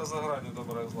 Это за гранью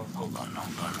добра и зла. Hold on.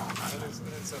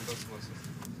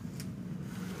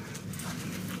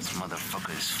 This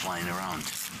motherfucker is flying around.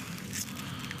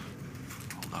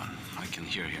 Hold on, I can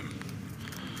hear him.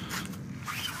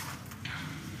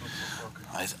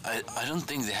 I don't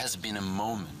think there has been a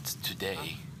moment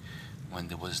today when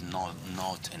there was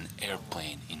not an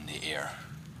airplane in the air.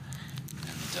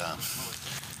 And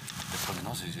the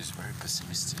prognosis is very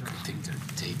pessimistic. I think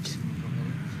they'll take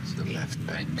the left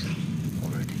bank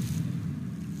already.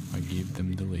 I give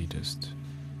them the latest,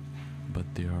 but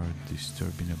they are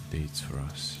disturbing updates for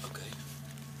us.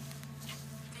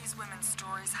 These women's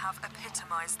stories have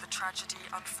epitomized the tragedy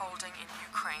unfolding in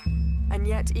Ukraine. And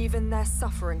yet even their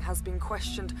suffering has been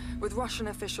questioned, with Russian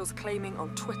officials claiming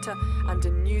on Twitter and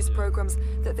in news programs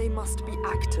that they must be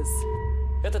actors.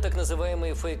 Это так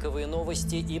называемые фейковые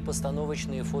новости и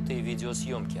постановочные фото- и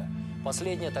видеосъемки.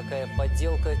 Последняя такая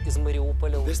подделка из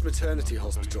Мариуполя. This maternity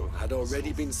hospital had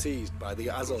already been seized by the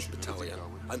Azov battalion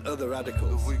and other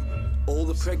radicals. All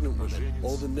the pregnant women,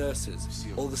 all the nurses,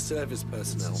 all the service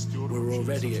personnel were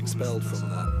already expelled from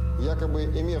there. Якобы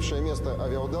имевшая место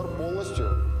авиаудар полностью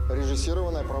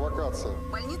режиссированная провокация.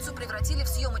 Больницу превратили в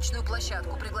съемочную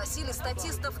площадку, пригласили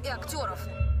статистов и актеров.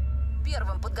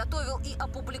 Первым подготовил и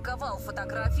опубликовал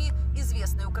фотографии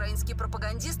известный украинский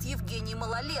пропагандист Евгений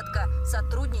Малолетко,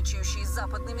 сотрудничающий с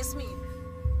западными СМИ.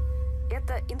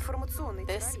 Это информационный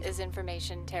This is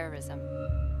information terrorism.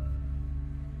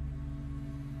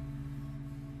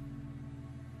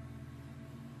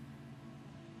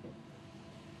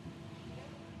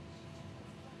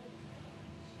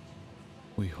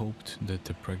 We hoped that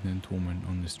the pregnant woman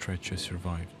on the stretcher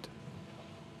survived.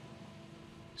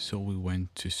 So we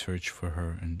went to search for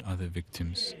her and other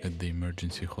victims at the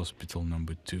emergency hospital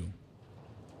number 2.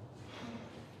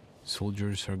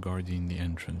 Soldiers are guarding the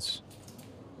entrance.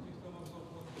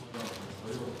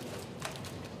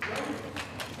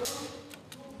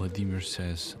 Vladimir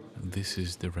says this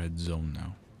is the red zone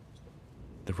now.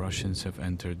 The Russians have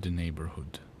entered the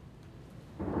neighborhood.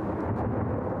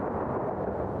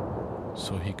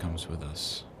 So he comes with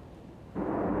us.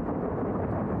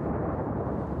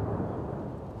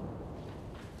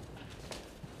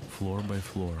 Floor by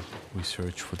floor, we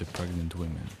search for the pregnant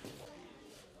women.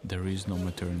 There is no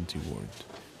maternity ward.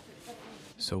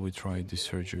 So we tried the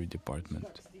surgery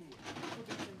department.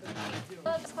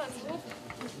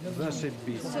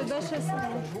 Зашибись. Все, зашибись.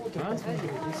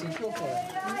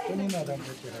 Не надо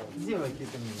ампутировать. Сделайте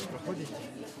это мне. Проходите.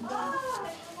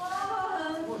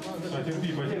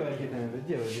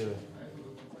 Делай.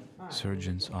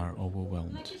 Surgeons are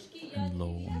overwhelmed and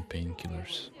low on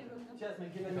painkillers.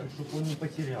 Чтобы он не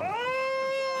потерял.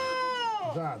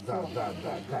 Да.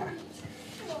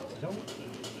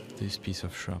 This piece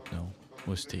of shrapnel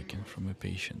was taken from a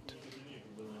patient.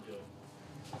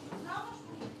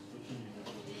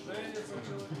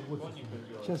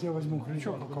 Сейчас я возьму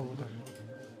крючок у кого-то.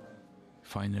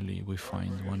 Finally, we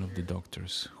find one of the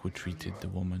doctors who treated the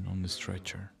woman on the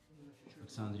stretcher.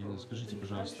 Александра, скажите,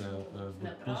 пожалуйста,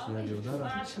 после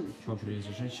авиаудара вам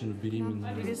привезли женщину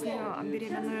беременную? Привезли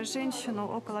беременную женщину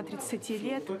около 30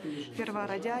 лет,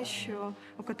 первородящую,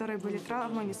 у которой были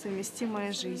травмы,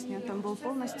 несовместимые с жизнью. Там был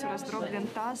полностью раздроблен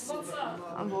таз,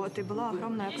 и была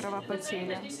огромная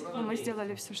кровопотеря. Мы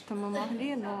сделали все, что мы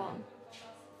могли, но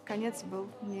конец был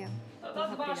не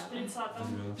благоприятный.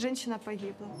 Женщина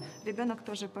погибла. Ребенок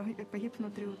тоже погиб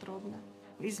внутриутробно.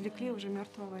 Извлекли уже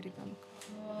мертвого ребенка.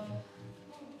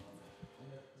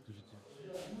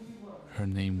 Her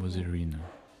name was Irina.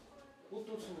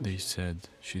 They said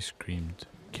she screamed,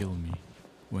 "Kill me,"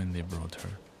 when they brought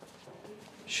her.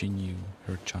 She knew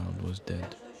her child was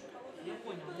dead.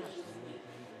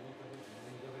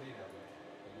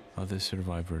 Other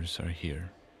survivors are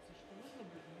here.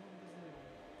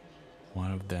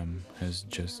 One of them has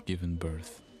just given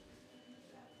birth.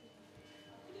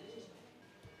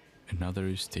 Another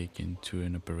is taken to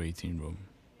an operating room.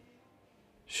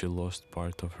 She lost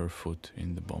part of her foot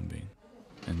in the bombing,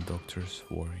 and doctors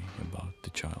worry about the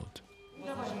child.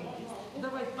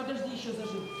 Давай, подожди, еще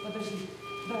зажим, подожди.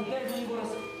 Дай мне его раз.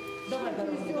 Давай,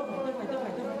 давай, ножки.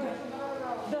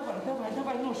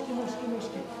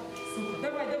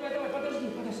 Давай, подожди,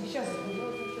 сейчас.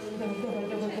 Давай.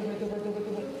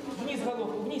 Вниз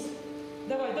головку, вниз.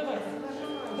 Давай.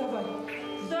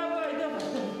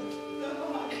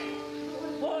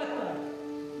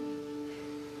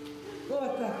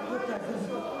 Вот так.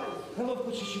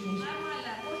 Головку чуть-чуть вниз.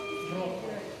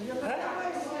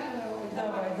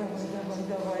 Давай,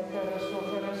 хорошо.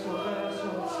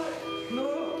 Ну,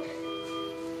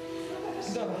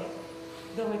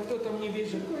 давай, кто там не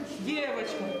бежит?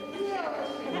 Девочка.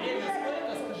 Время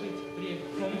сколько, скажите? Время.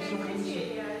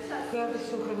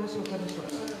 Хорошо.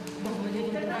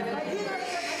 Давай.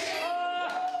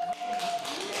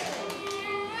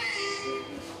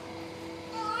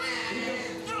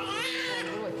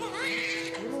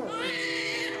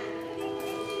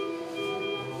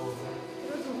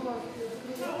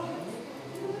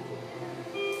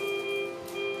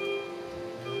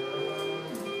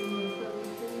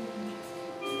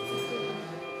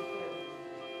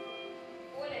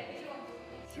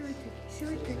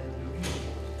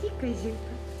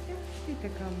 Ты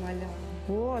такая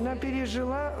маленькая. Она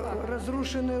пережила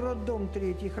разрушенный роддом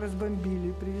 3, их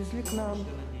разбомбили, привезли к нам.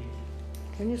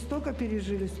 Они столько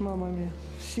пережили с мамами,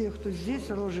 все, кто здесь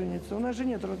роженица. У нас же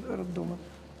нет роддома.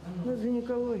 У нас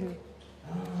гинекология.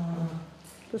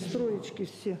 Построечки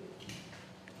все.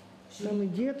 Там и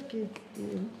детки.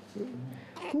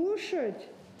 Кушать?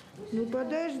 Ну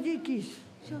подожди, кись.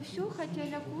 Все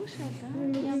хотели кушать, да?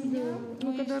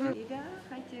 Ну, когда... Да,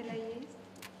 хотела есть.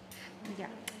 Да.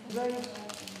 Заяц,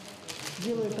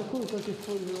 делай такую, как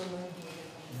использованную.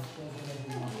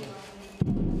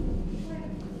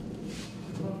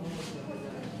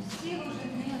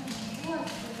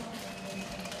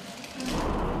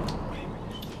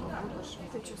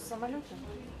 Ты что, с самолета?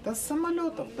 Да с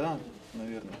самолетов, да,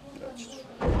 наверное, прячешь.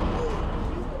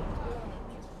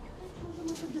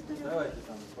 Давайте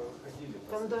там походили.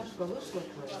 Там Дашка вышла.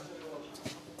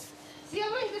 Все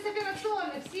вышли с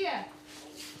операционной, все!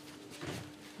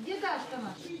 Где Дашка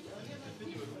наша?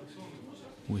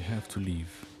 We have to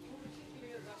leave,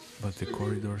 but the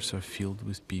corridors are filled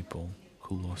with people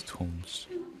who lost homes,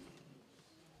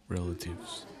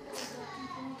 relatives.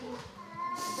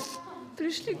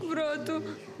 Пришли к брату.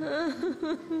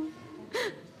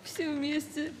 Все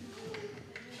вместе.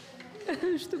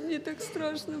 Что мне так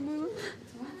страшно было.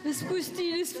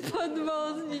 Спустились в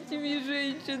подвал с детьми,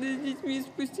 женщины с детьми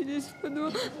спустились в подвал.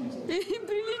 И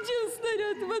прилетел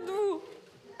снаряд во двор.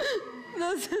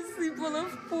 Нас засыпало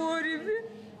в погребе.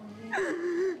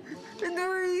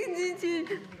 Двоих детей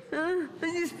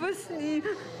они спасли.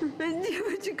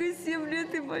 Девочка 7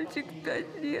 лет и мальчик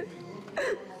 5 лет.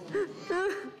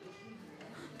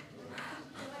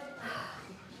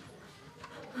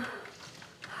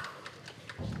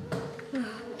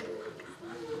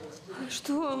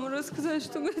 Что вам рассказать,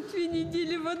 что мы 2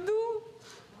 недели в аду?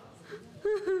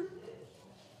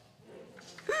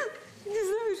 Не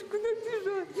знаешь, куда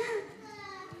бежать.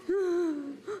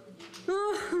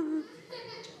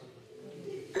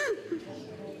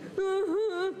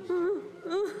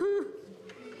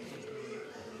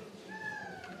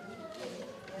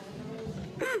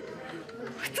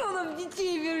 Кто нам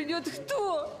детей вернет?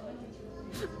 Кто?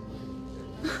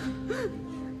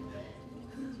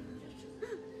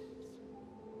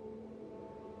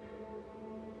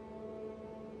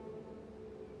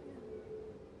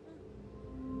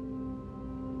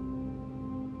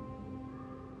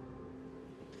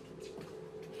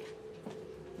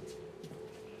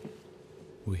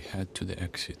 We head to the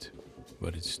exit,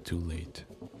 but it's too late.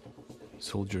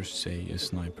 Soldiers say a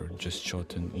sniper just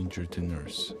shot and injured a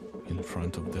nurse in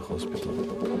front of the hospital.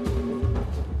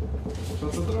 По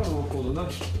центральному входу, да?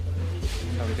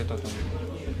 А где-то там.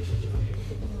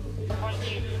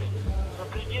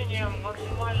 Соблюдение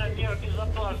максимальной мер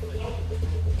безопасности.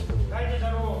 Дайте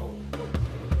дорогу.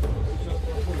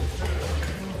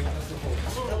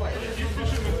 Давай, не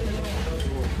спешим.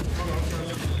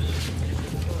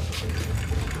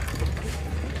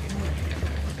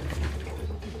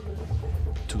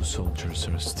 Two soldiers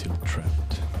are still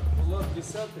trapped.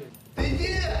 Ты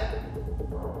где?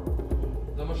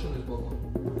 За машиной сбоку.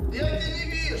 Я тебя не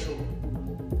вижу.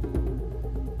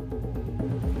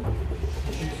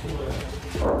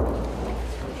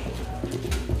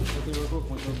 Ты вокруг,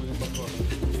 мы сейчас будем подхватывать.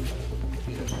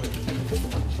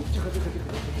 Тихо, тихо, тихо.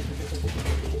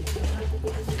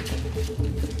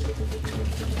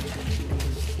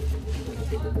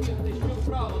 Ты еще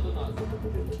вправо до нас.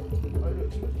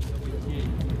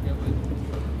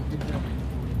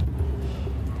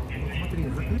 Смотри,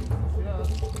 закрыть.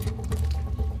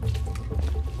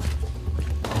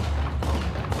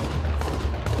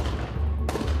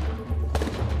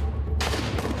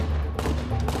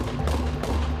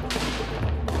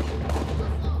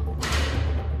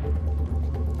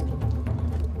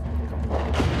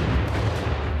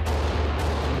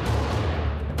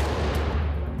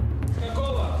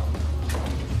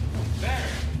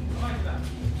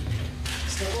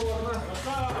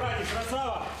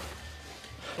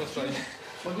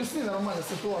 Объясни нормально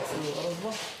ситуацию.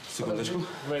 Раз-два. Секундочку.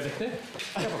 Выдохни.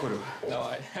 Я покурю.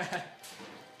 Давай.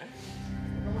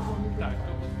 Так,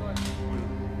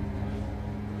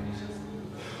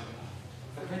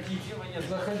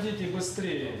 заходите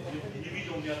быстрее. Не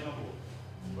видел ни одного.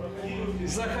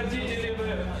 Заходите ли вы?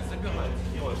 Забирайте.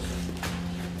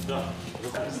 Да.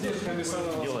 Здесь комиссар.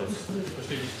 Делается.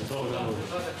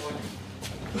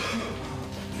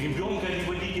 Ребенка не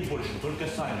водите больше, только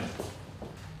сами.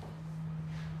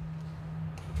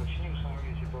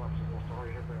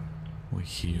 We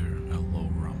hear a low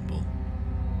rumble.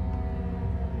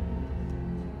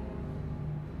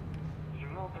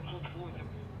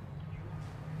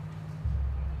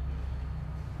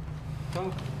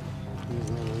 Там? Не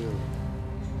знаю, наверное.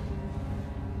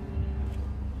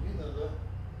 Видно, да?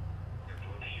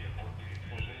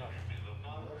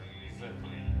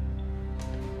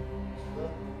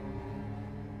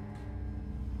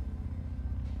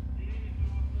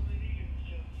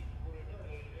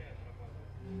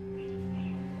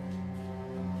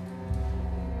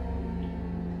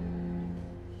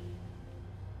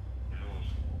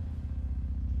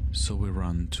 So we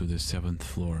run to the 7th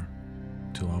floor,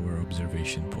 to our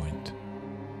observation point.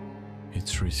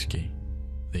 It's risky.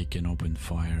 They can open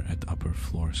fire at upper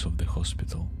floors of the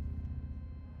hospital.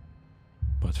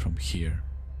 But from here,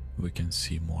 we can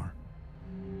see more.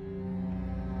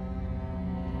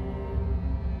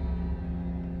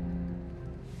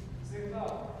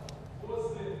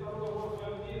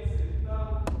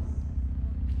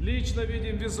 Лично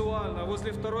видим визуально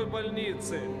возле второй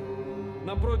больницы,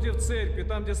 напротив церкви,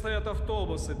 там, где стоят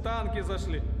автобусы, танки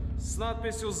зашли с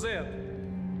надписью Z.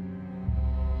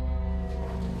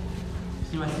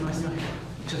 Снимай.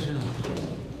 Сейчас верну.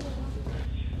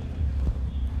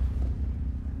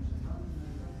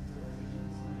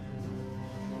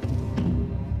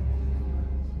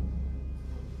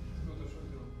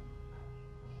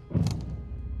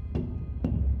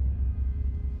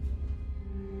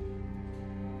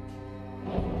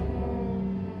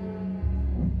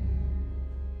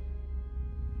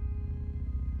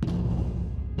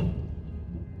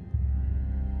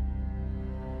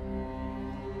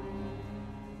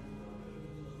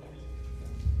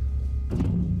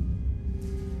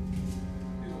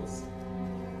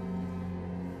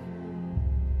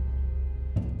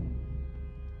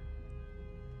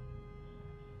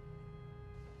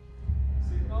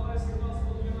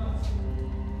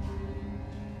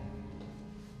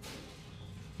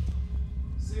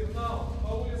 Сигнал. По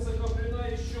улице Каприна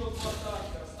еще 2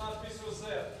 танка с надписью Z.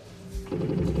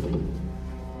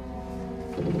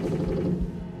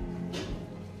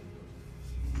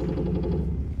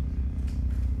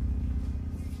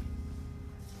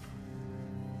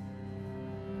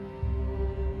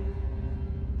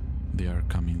 They are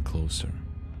coming closer.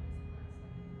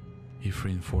 If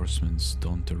reinforcements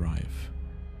don't arrive,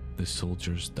 the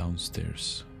soldiers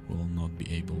downstairs will not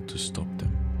be able to stop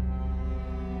them.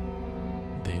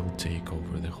 They'll take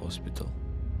over the hospital.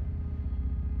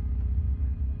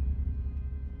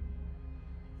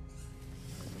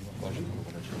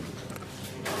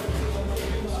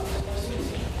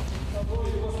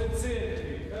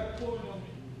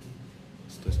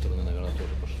 С той стороны, наверное,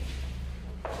 тоже пошли.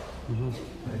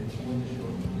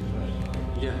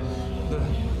 Где? Да.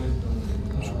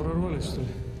 Ну что, прорвались, что ли?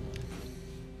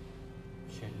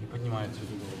 Не поднимается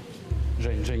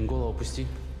голову. Жень, голову опусти.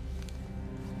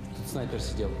 Тут снайпер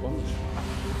сидел, помнишь?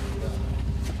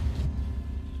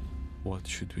 What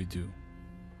should we do?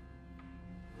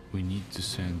 We need to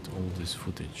send all this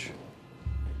footage.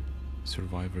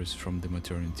 Survivors from the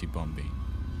maternity bombing.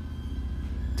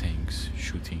 Tanks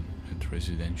shooting at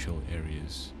residential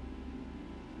areas.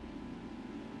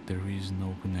 There is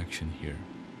no connection here,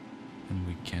 and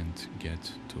we can't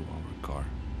get to our car.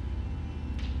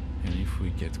 And if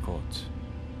we get caught,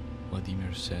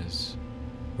 Vladimir says,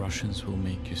 Russians will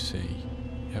make you say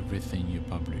everything you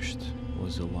published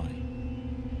was a lie.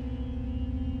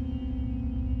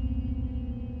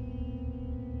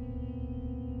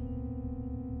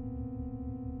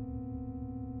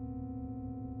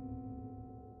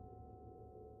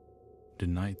 The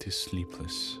night is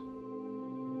sleepless.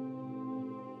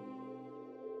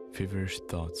 Feverish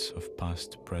thoughts of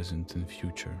past, present, and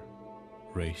future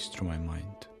race through my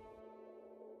mind.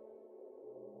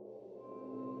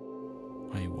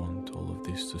 I want all of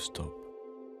this to stop,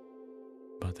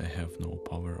 but I have no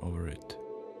power over it.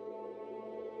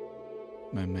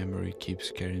 My memory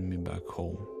keeps carrying me back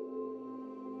home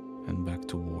and back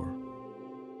to war.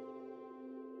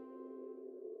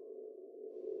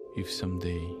 If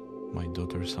someday my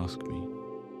daughters ask me,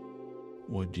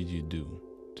 what did you do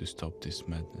to stop this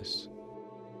madness,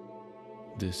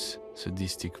 this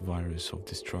sadistic virus of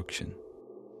destruction?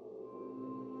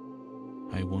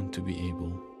 I want to be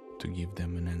able to give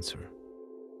them an answer.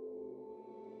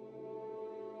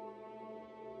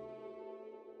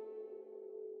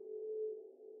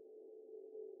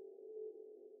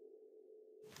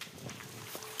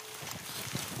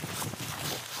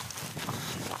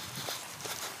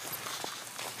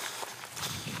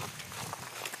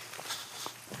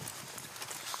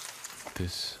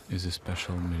 This is a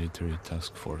special military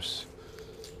task force.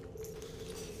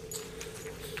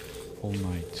 All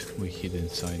night we hid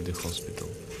inside the hospital,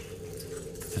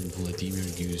 and Vladimir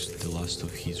used the last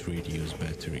of his radio's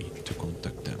battery to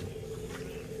contact them.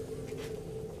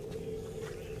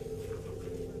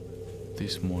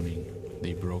 This morning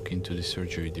they broke into the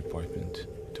surgery department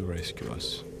to rescue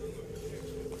us.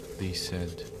 They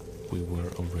said we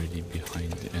were already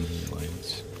behind the enemy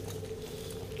lines.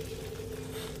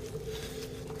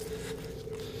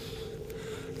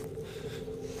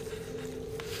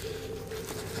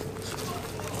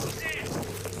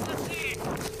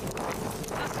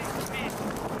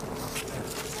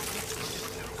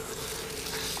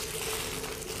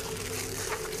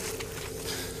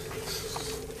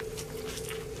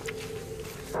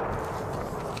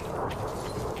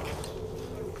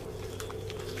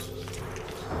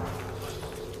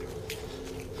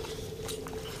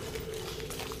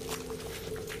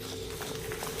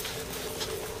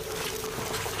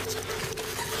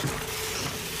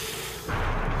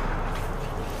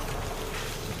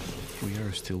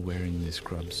 were still wearing the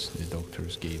scrubs the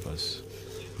doctors gave us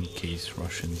in case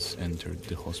Russians entered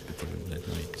the hospital that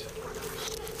night.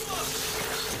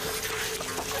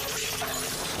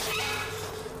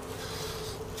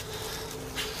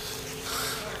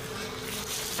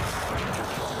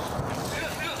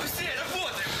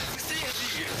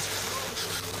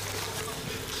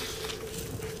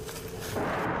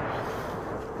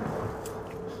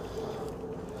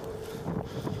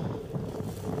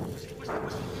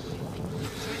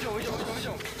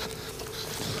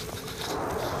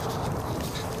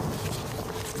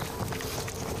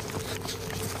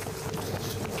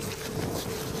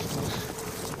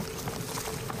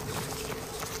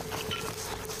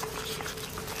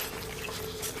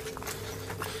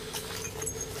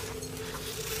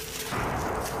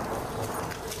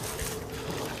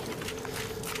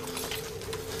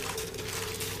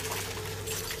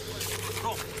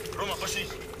 Рома, пошли.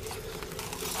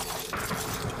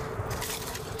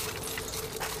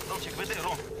 Ромчик, веди,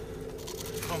 Ром.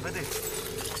 Ром, веди.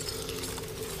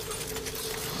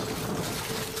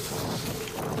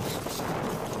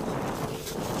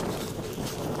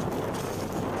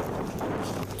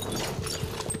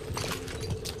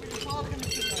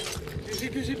 Бежи,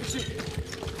 бежи, бежи.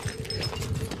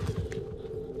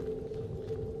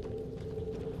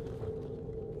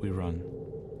 We run,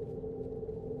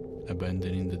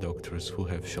 abandoning the doctors who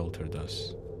have sheltered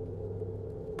us,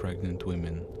 pregnant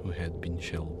women who had been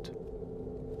shelled,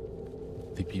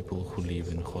 the people who live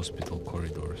in hospital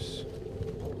corridors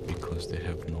because they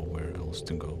have nowhere else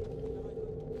to go.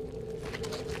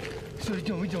 Все,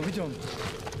 идем, идем, идем.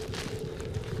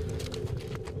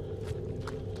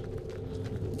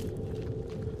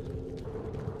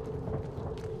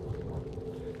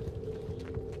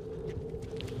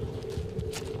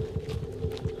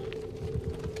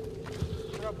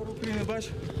 Прапор України, бач?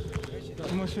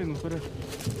 В машину, вперед.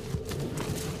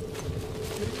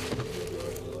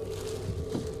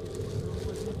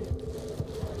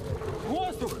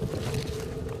 Воздух!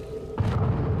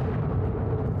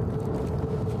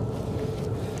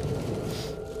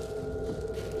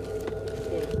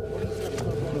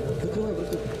 Закрывай,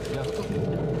 браток. Я готов.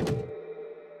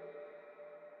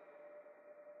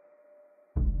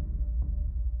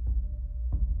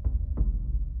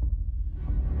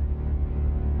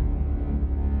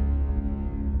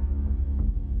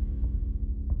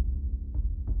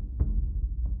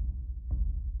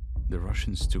 The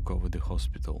Russians took over the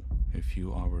hospital a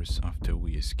few hours after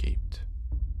we escaped.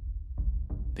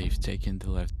 They've taken the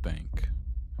left bank,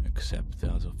 except the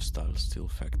Azovstal steel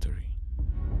factory.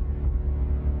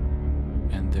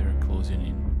 And they're closing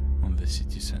in on the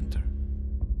city center.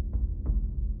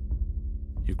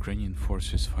 Ukrainian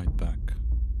forces fight back,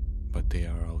 but they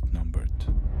are outnumbered.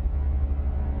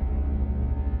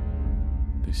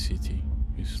 The city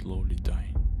is slowly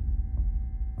dying,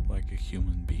 like a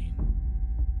human being.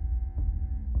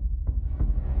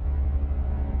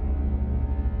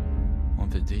 On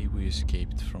the day we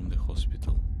escaped from the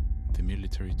hospital, the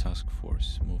military task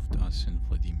force moved us and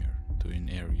Vladimir to an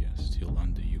area still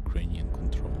under Ukrainian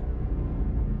control.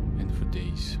 And for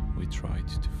days we tried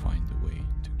to find a way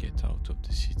to get out of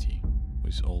the city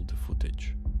with all the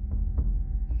footage.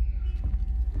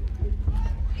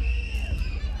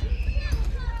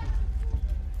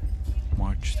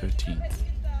 March 13th.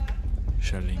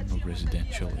 Shelling of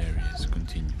residential areas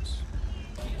continues.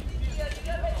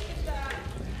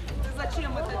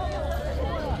 Зачем это делать?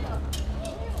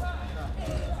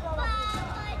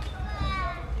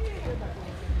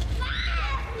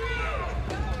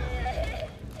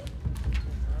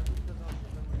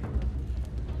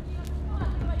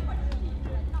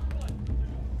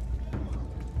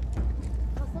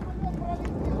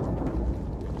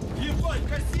 Ебать,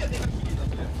 кассеты какие-то,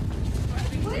 блядь.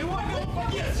 Его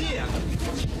все!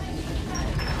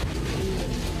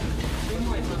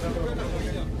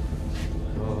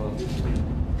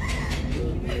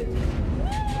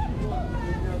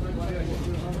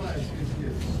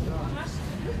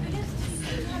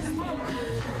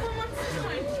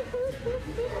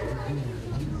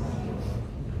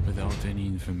 Without any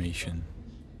information,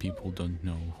 people don't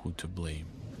know who to blame.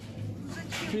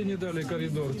 Те не дали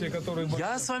коридор, те, которые...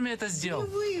 Я с вами это сделал.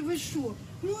 Вы что?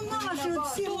 Ну наши вот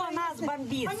все. Кто нас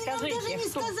бомбит? Они нам даже не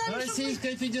сказали,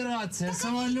 Российская Федерация,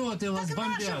 самолеты вас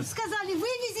бомбят. Нашим сказали,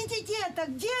 вывезите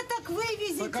деток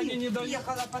вывезите. Так они не дают.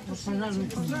 Ехала пожарные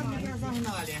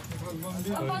разогнали.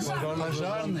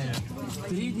 Пожарные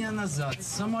 3 дня назад с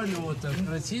самолетов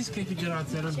Российская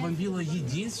Федерация разбомбила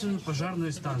единственную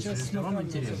пожарную станцию. Если вам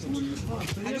интересно.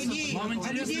 Вам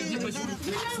интересно?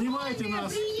 Снимайте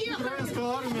нас. Украинская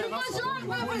армия. Пожар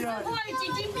вы вызываете,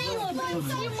 дебилы,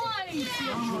 снимаете. стоите?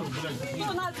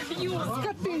 Кто нас бьет,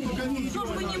 скоты? Что ж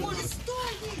вы не можете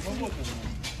стоять?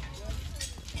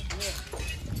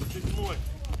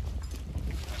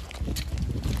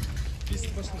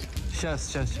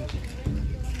 Сейчас.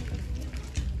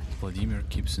 Vladimir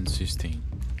keeps insisting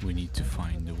we need to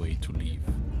find a way to leave.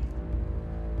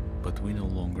 But we no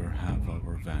longer have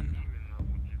our van.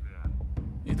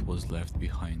 It was left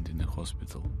behind in the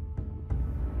hospital.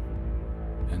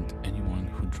 And anyone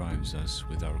who drives us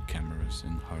with our cameras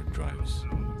and hard drives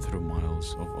through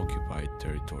miles of occupied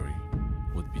territory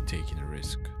would be taking a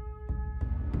risk.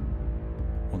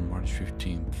 On March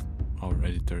 15th, our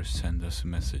editor sent us a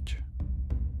message.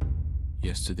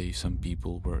 Yesterday, some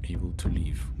people were able to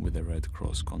leave with a Red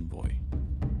Cross convoy,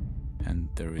 and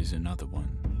there is another one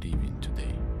leaving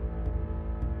today.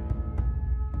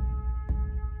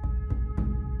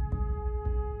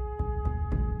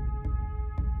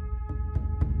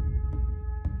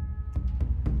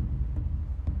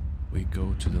 We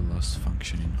go to the last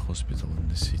functioning hospital in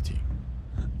the city.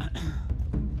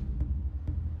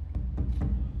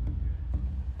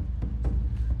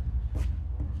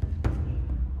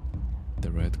 The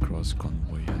Red Cross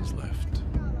convoy has left.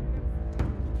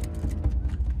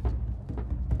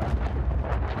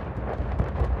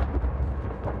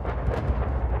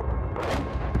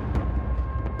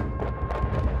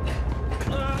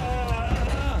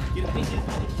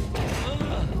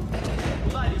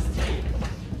 Куда везти?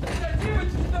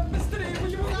 Девочки, там быстрее, вы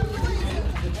его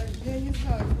я не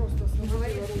знаю, просто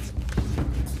освободила ручку.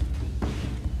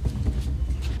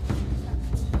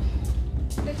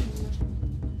 Дайте немножко.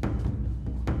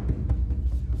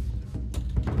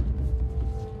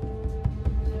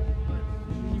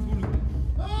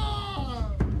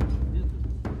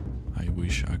 I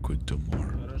wish I could do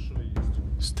more.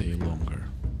 Stay longer,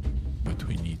 but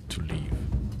we need to leave.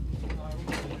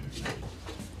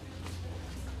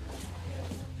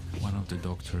 One of the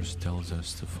doctors tells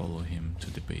us to follow him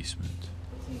to the basement.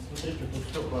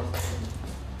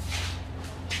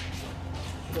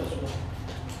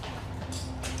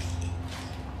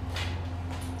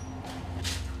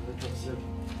 Это все,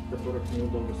 которых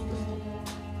неудобно спасти.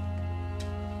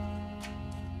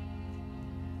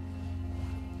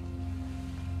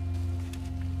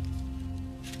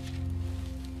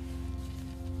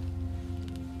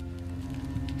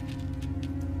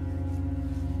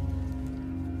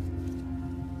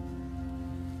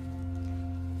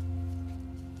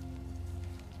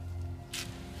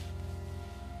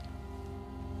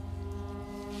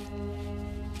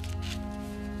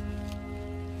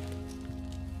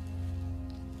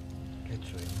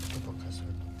 Лицо ему что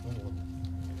показывает? Ну вот,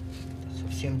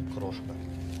 совсем крошка.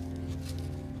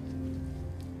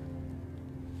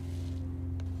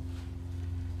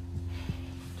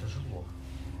 Тяжело.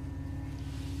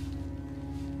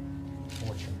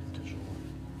 Очень тяжело.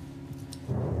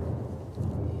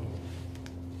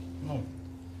 Ну,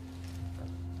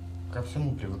 ко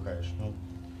всему привыкаешь, но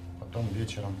потом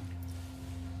вечером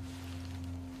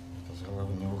это с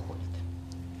головы не выходит.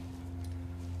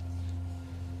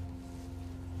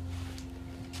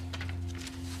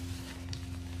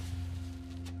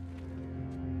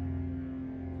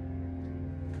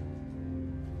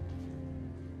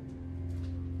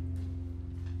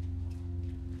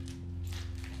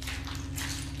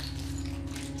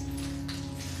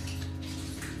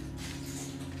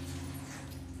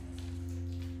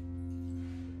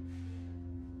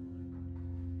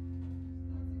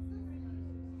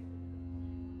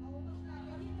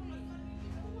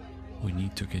 We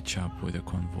need to catch up with the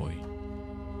convoy.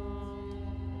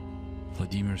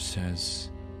 Vladimir says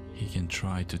he can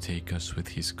try to take us with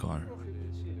his car.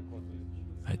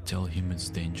 I tell him it's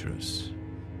dangerous,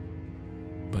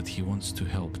 but he wants to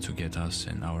help to get us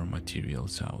and our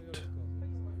materials out.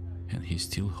 And he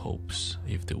still hopes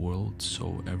if the world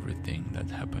saw everything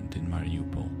that happened in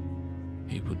Mariupol,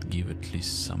 it would give at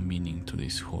least some meaning to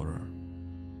this horror.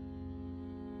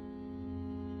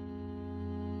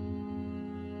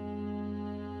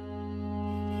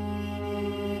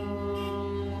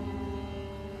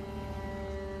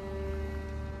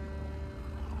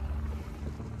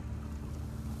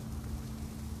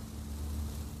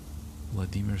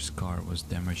 Vladimir's car was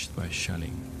damaged by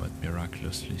shelling, but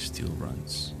miraculously still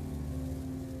runs.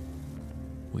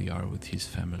 We are with his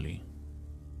family.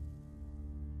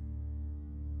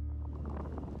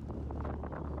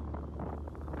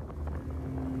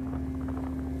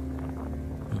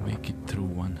 We make it through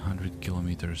 100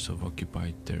 kilometers of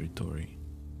occupied territory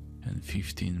and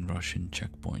 15 Russian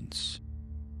checkpoints.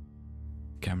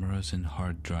 Cameras and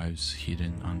hard drives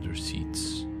hidden under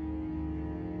seats.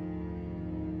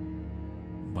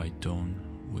 By dawn,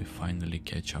 we finally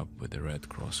catch up with the Red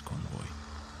Cross convoy.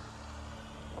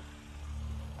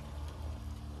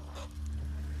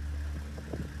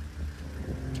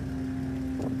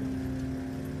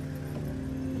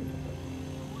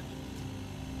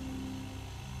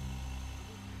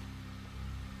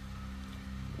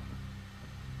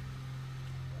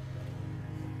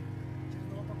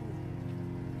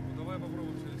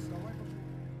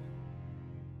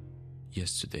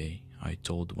 Yesterday, I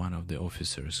told one of the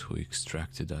officers who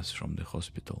extracted us from the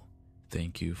hospital,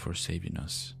 "Thank you for saving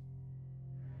us."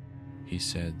 He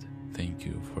said, "Thank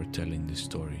you for telling the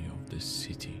story of this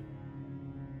city."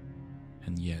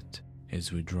 And yet,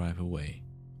 as we drive away,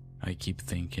 I keep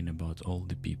thinking about all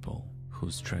the people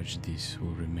whose tragedies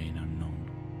will remain unknown.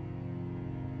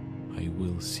 I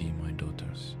will see my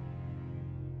daughters,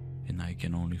 and I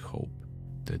can only hope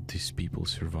that these people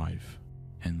survive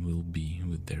and will be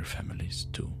with their families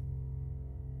too.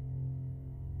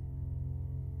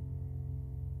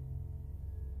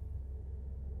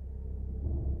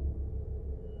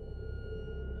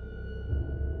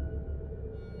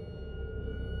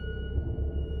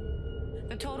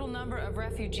 The total number of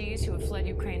refugees who have fled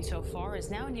Ukraine so far is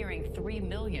now nearing 3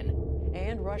 million.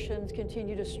 And Russians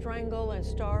continue to strangle and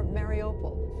starve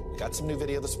Mariupol. We got some new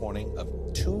video this morning of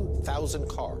 2,000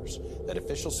 cars that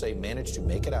officials say managed to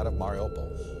make it out of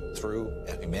Mariupol through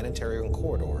a humanitarian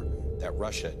corridor that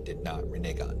Russia did not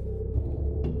renege on.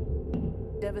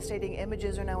 Devastating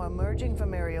images are now emerging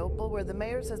from Mariupol, where the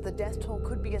mayor says the death toll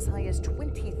could be as high as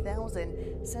 20,000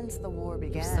 since the war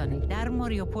began.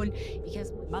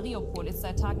 Mariupol ist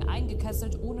seit Tagen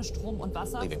eingekesselt, ohne Strom und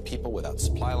Wasser. Leaving people without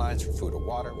supply lines for food or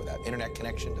water, without internet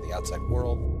connection to the outside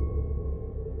world.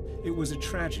 It was a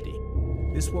tragedy.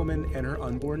 This woman and her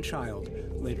unborn child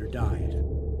later died.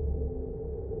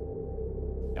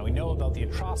 Now, we know about the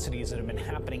atrocities that have been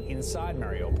happening inside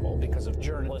Mariupol because of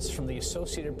journalists from the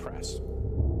Associated Press.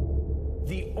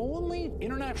 The only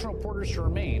international reporters to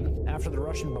remain after the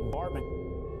Russian bombardment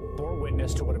bore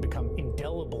witness to what have become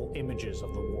indelible images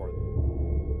of the war.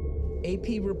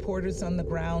 AP reporters on the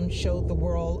ground showed the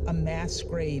world a mass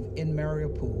grave in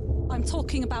Mariupol. I'm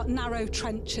talking about narrow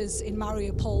trenches in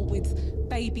Mariupol with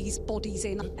babies' bodies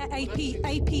in.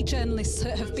 AP journalists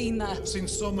have been there. Seen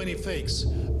so many fakes.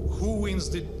 Who wins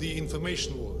the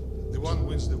information war? The one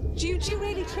wins the war. Do you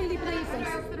really truly believe this?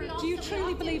 Do you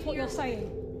truly believe what you're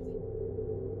saying?